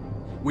Sovereign.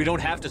 We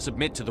don't have to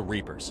submit to the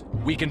Reapers.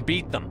 We can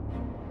beat them.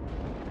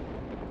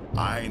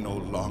 I no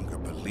longer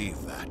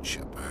believe that,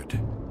 Shepard.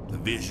 The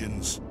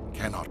visions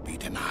cannot be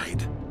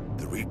denied.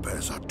 The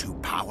Reapers are too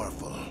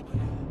powerful.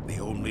 The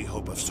only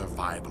hope of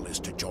survival is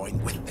to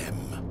join with them.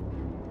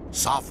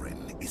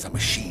 Sovereign is a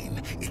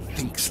machine. It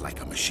thinks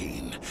like a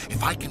machine.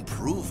 If I can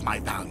prove my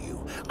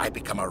value, I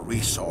become a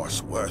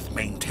resource worth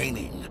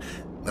maintaining.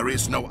 There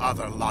is no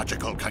other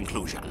logical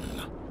conclusion.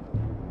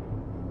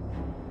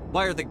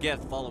 Why are the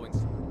Geth following?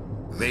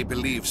 They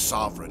believe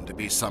Sovereign to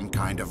be some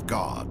kind of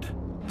god,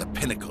 the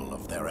pinnacle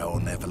of their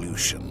own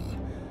evolution.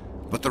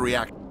 But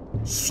the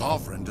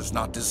Sovereign does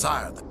not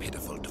desire the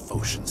pitiful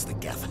devotions the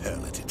Geth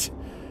hurl at it.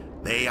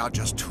 They are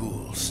just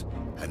tools,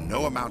 and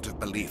no amount of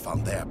belief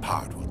on their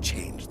part will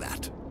change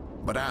that.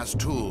 But as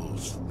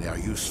tools, they are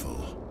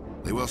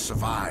useful. They will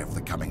survive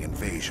the coming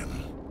invasion.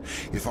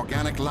 If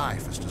organic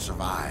life is to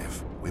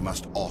survive, we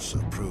must also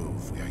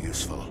prove we are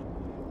useful.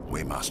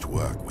 We must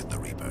work with the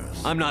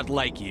Reapers. I'm not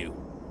like you.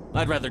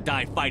 I'd rather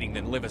die fighting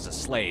than live as a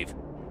slave.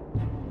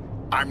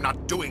 I'm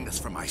not doing this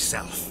for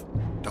myself.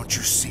 Don't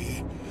you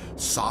see?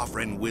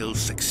 Sovereign will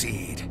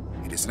succeed.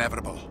 It is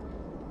inevitable.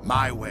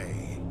 My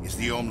way is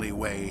the only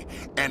way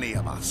any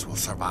of us will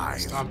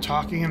survive. Stop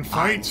talking and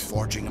fight. I'm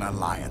forging an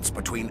alliance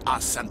between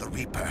us and the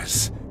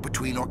Reapers,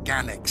 between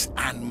organics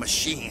and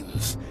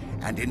machines.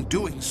 And in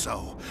doing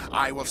so,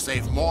 I will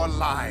save more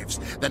lives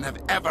than have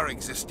ever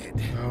existed.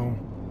 No.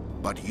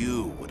 But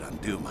you would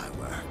undo my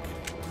work.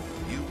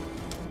 You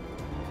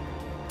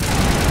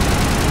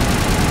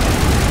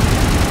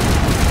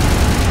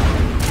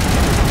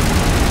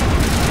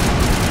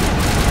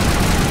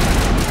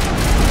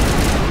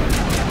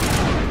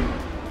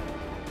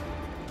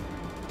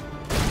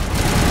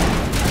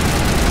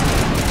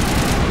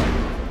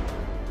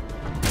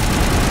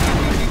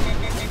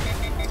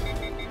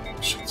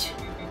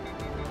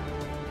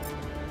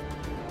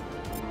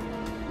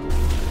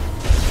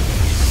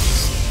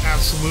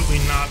absolutely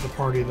not the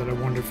party that I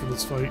wanted for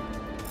this fight.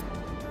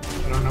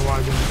 I don't know why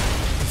I didn't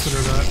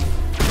consider that.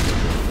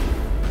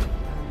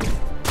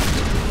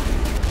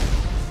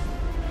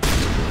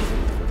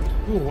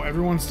 Cool,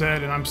 everyone's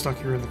dead and I'm stuck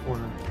here in the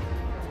corner.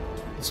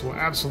 This will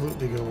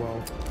absolutely go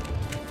well.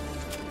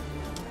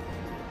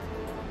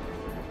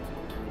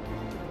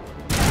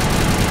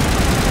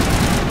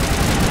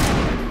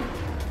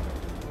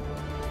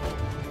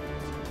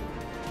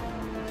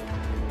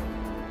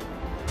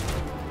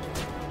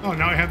 Oh,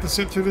 now I have to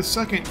sit through the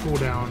second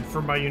cooldown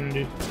for my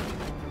Unity.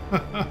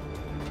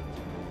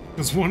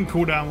 Because one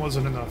cooldown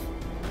wasn't enough.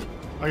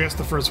 I guess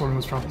the first one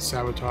was probably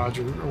sabotage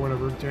or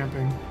whatever,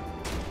 damping.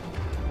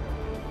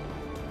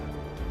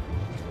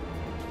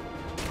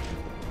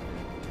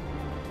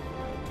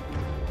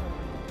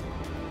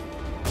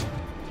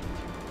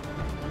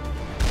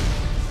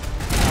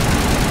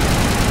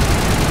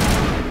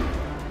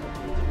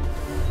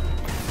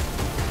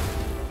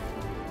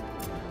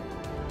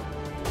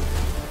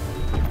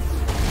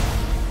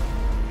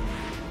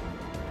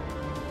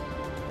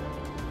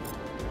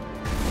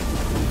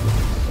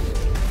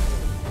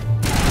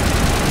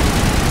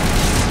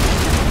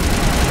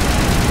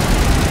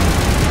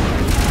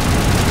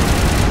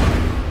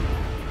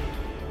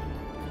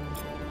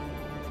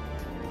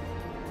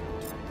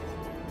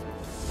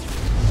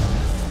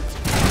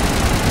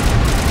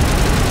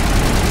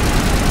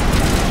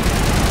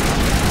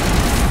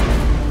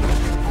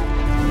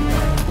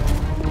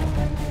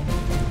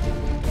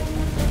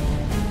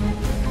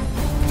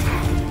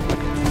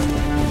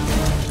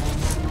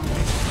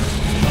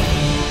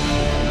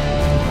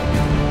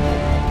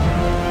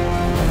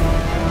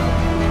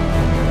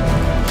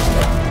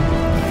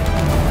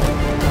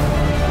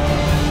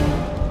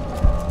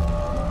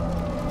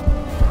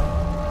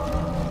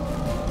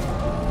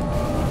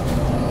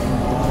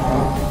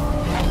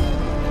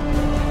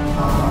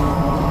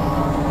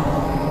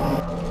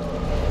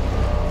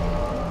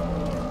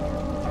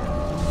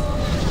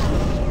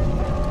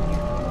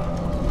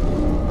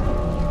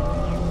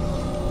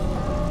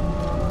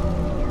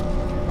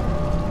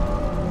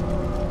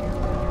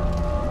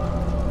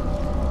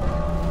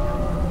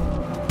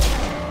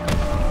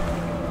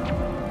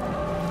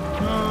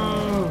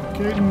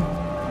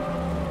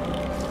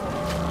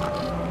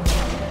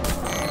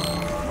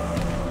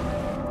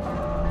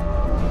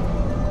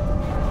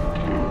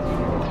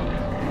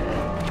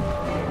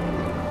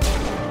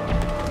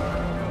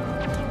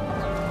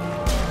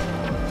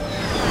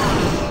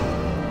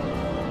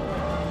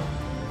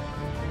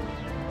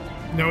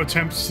 No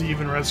attempts to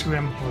even rescue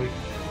him. Like...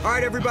 All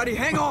right, everybody,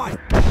 hang on.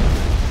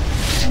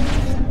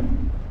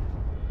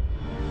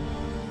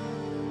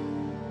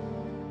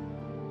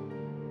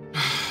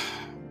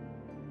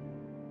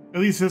 At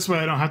least this way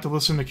I don't have to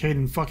listen to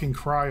Caden fucking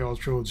cry all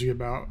trilogy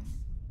about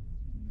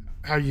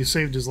how you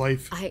saved his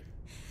life.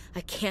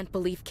 I can't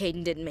believe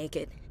Caden didn't make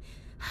it.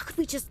 How could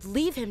we just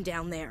leave him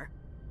down there?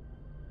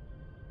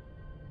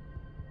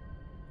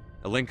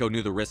 Alenko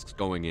knew the risks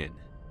going in.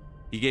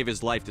 He gave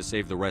his life to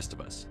save the rest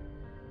of us.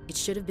 It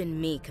should have been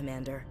me,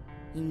 Commander.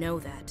 You know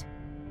that.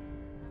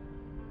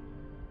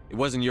 It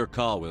wasn't your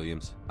call,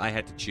 Williams. I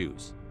had to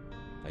choose.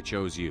 I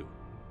chose you.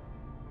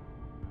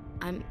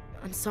 I'm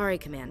sorry,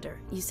 Commander.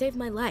 You saved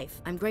my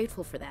life. I'm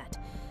grateful for that.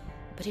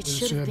 But it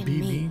should have been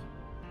me.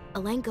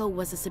 Alenko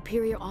was a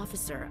superior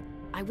officer.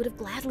 I would have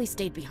gladly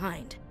stayed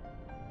behind.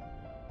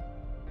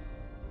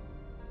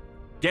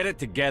 Get it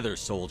together,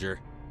 soldier.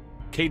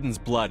 Caden's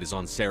blood is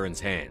on Saren's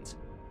hands.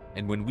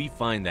 And when we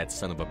find that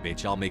son of a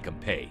bitch, I'll make him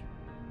pay.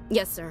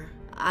 Yes, sir.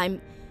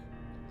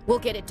 We'll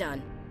get it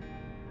done.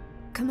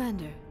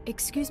 Commander,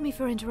 excuse me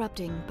for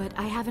interrupting, but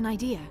I have an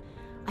idea.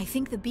 I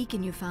think the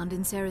beacon you found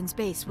in Saren's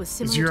base was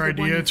similar to the one you found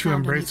on idea to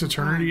embrace Ethan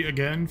eternity Prime.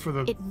 again for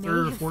the It third may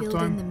or have fourth filled in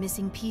time? the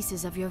missing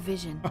pieces of your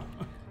vision.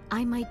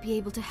 I might be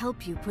able to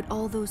help you put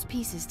all those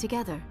pieces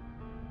together.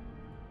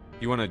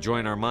 You want to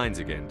join our minds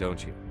again,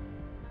 don't you?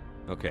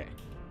 Okay.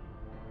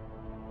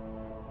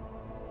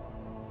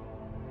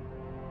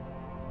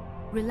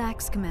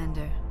 Relax,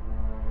 Commander.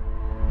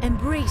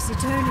 Embrace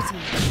eternity.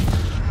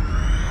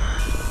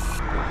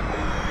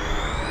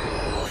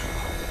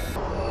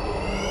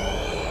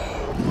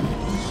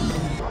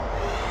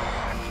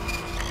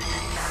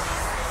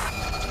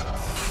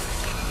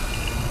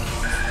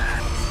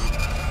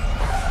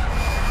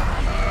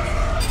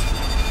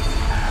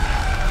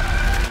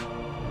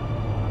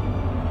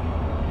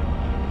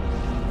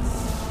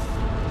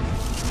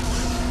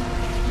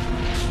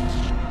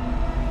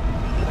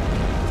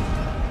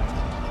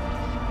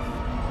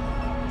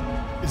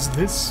 Is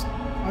this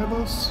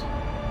Ilos?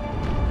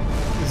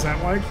 Is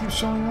that why it keeps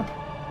showing up?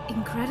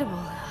 Incredible.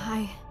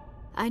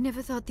 I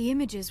never thought the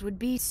images would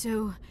be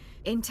so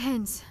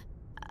intense.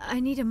 I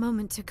need a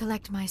moment to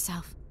collect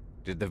myself.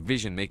 Did the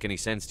vision make any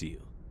sense to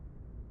you?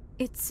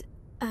 It's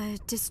a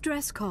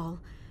distress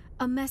call.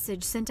 A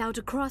message sent out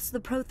across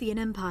the Prothean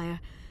Empire.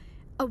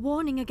 A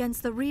warning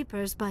against the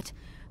Reapers, but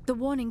the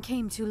warning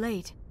came too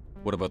late.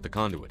 What about the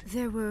conduit?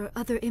 There were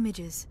other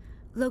images,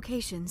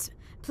 locations,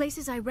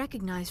 places I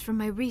recognized from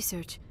my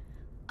research.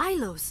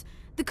 Ilos!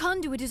 The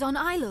conduit is on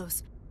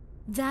Ilos!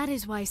 That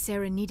is why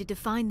Saren needed to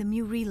find the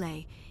Mu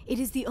relay. It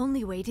is the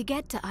only way to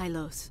get to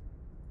Ilos.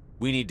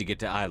 We need to get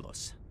to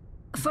Ilos.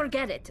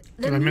 Forget it.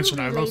 The Did I new mention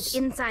relay's Ilos?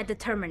 inside the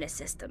Terminus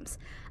systems.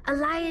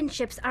 Alliance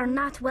ships are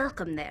not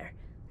welcome there.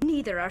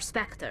 Neither are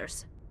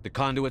Spectres. The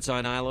conduit's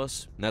on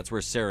Ilos, and that's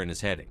where Saren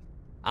is heading.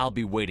 I'll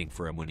be waiting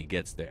for him when he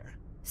gets there.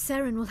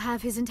 Saren will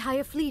have his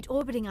entire fleet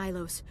orbiting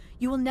Ilos.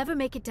 You will never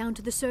make it down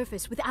to the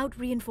surface without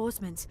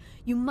reinforcements.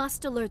 You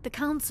must alert the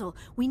Council.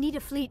 We need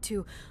a fleet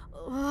to...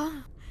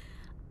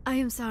 I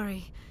am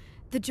sorry.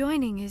 The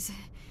joining is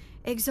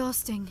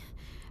exhausting.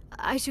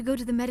 I should go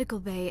to the medical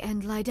bay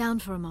and lie down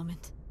for a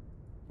moment.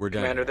 We're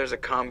done. Commander, there's a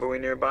convoy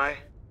nearby.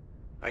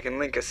 I can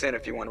link us in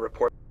if you want to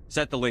report.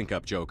 Set the link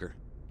up, Joker.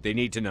 They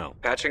need to know.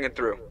 Patching it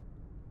through.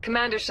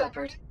 Commander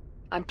Shepard,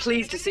 I'm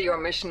pleased to see your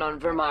mission on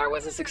Virmire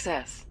was a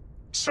success.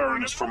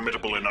 Saren is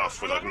formidable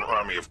enough without an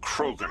army of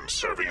Krogan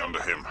serving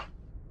under him.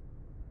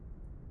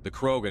 The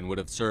Krogan would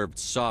have served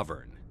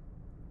Sovereign.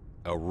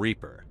 A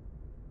Reaper.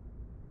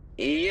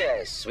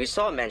 Yes, we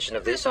saw mention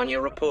of this on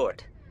your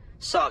report.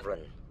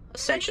 Sovereign,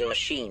 Ascension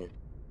machine.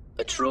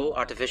 A true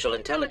artificial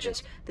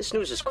intelligence. This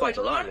news is quite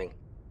alarming.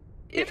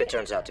 If it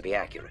turns out to be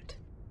accurate.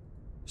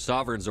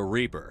 Sovereign's a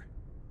Reaper.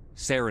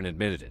 Saren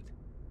admitted it.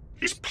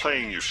 He's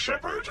playing you,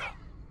 Shepard.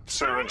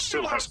 Saren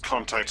still has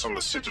contacts on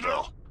the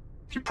Citadel.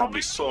 He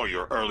probably saw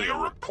your earlier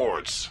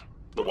reports.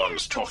 The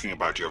ones talking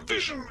about your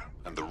vision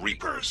and the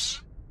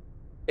Reapers.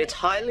 It's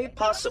highly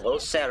possible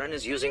Saren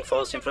is using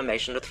false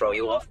information to throw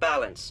you off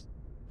balance.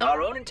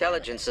 Our own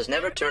intelligence has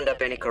never turned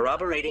up any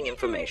corroborating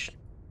information.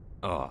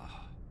 Oh.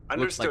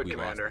 Understood,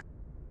 Commander.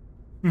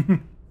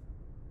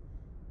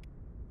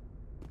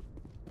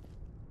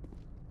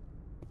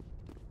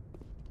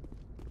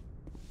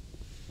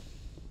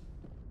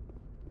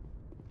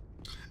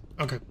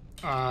 Okay.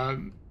 I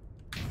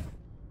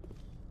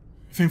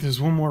think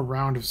there's one more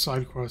round of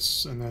side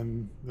quests, and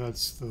then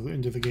that's the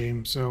end of the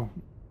game, so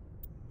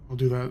I'll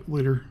do that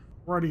later.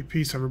 Alrighty,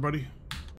 peace, everybody.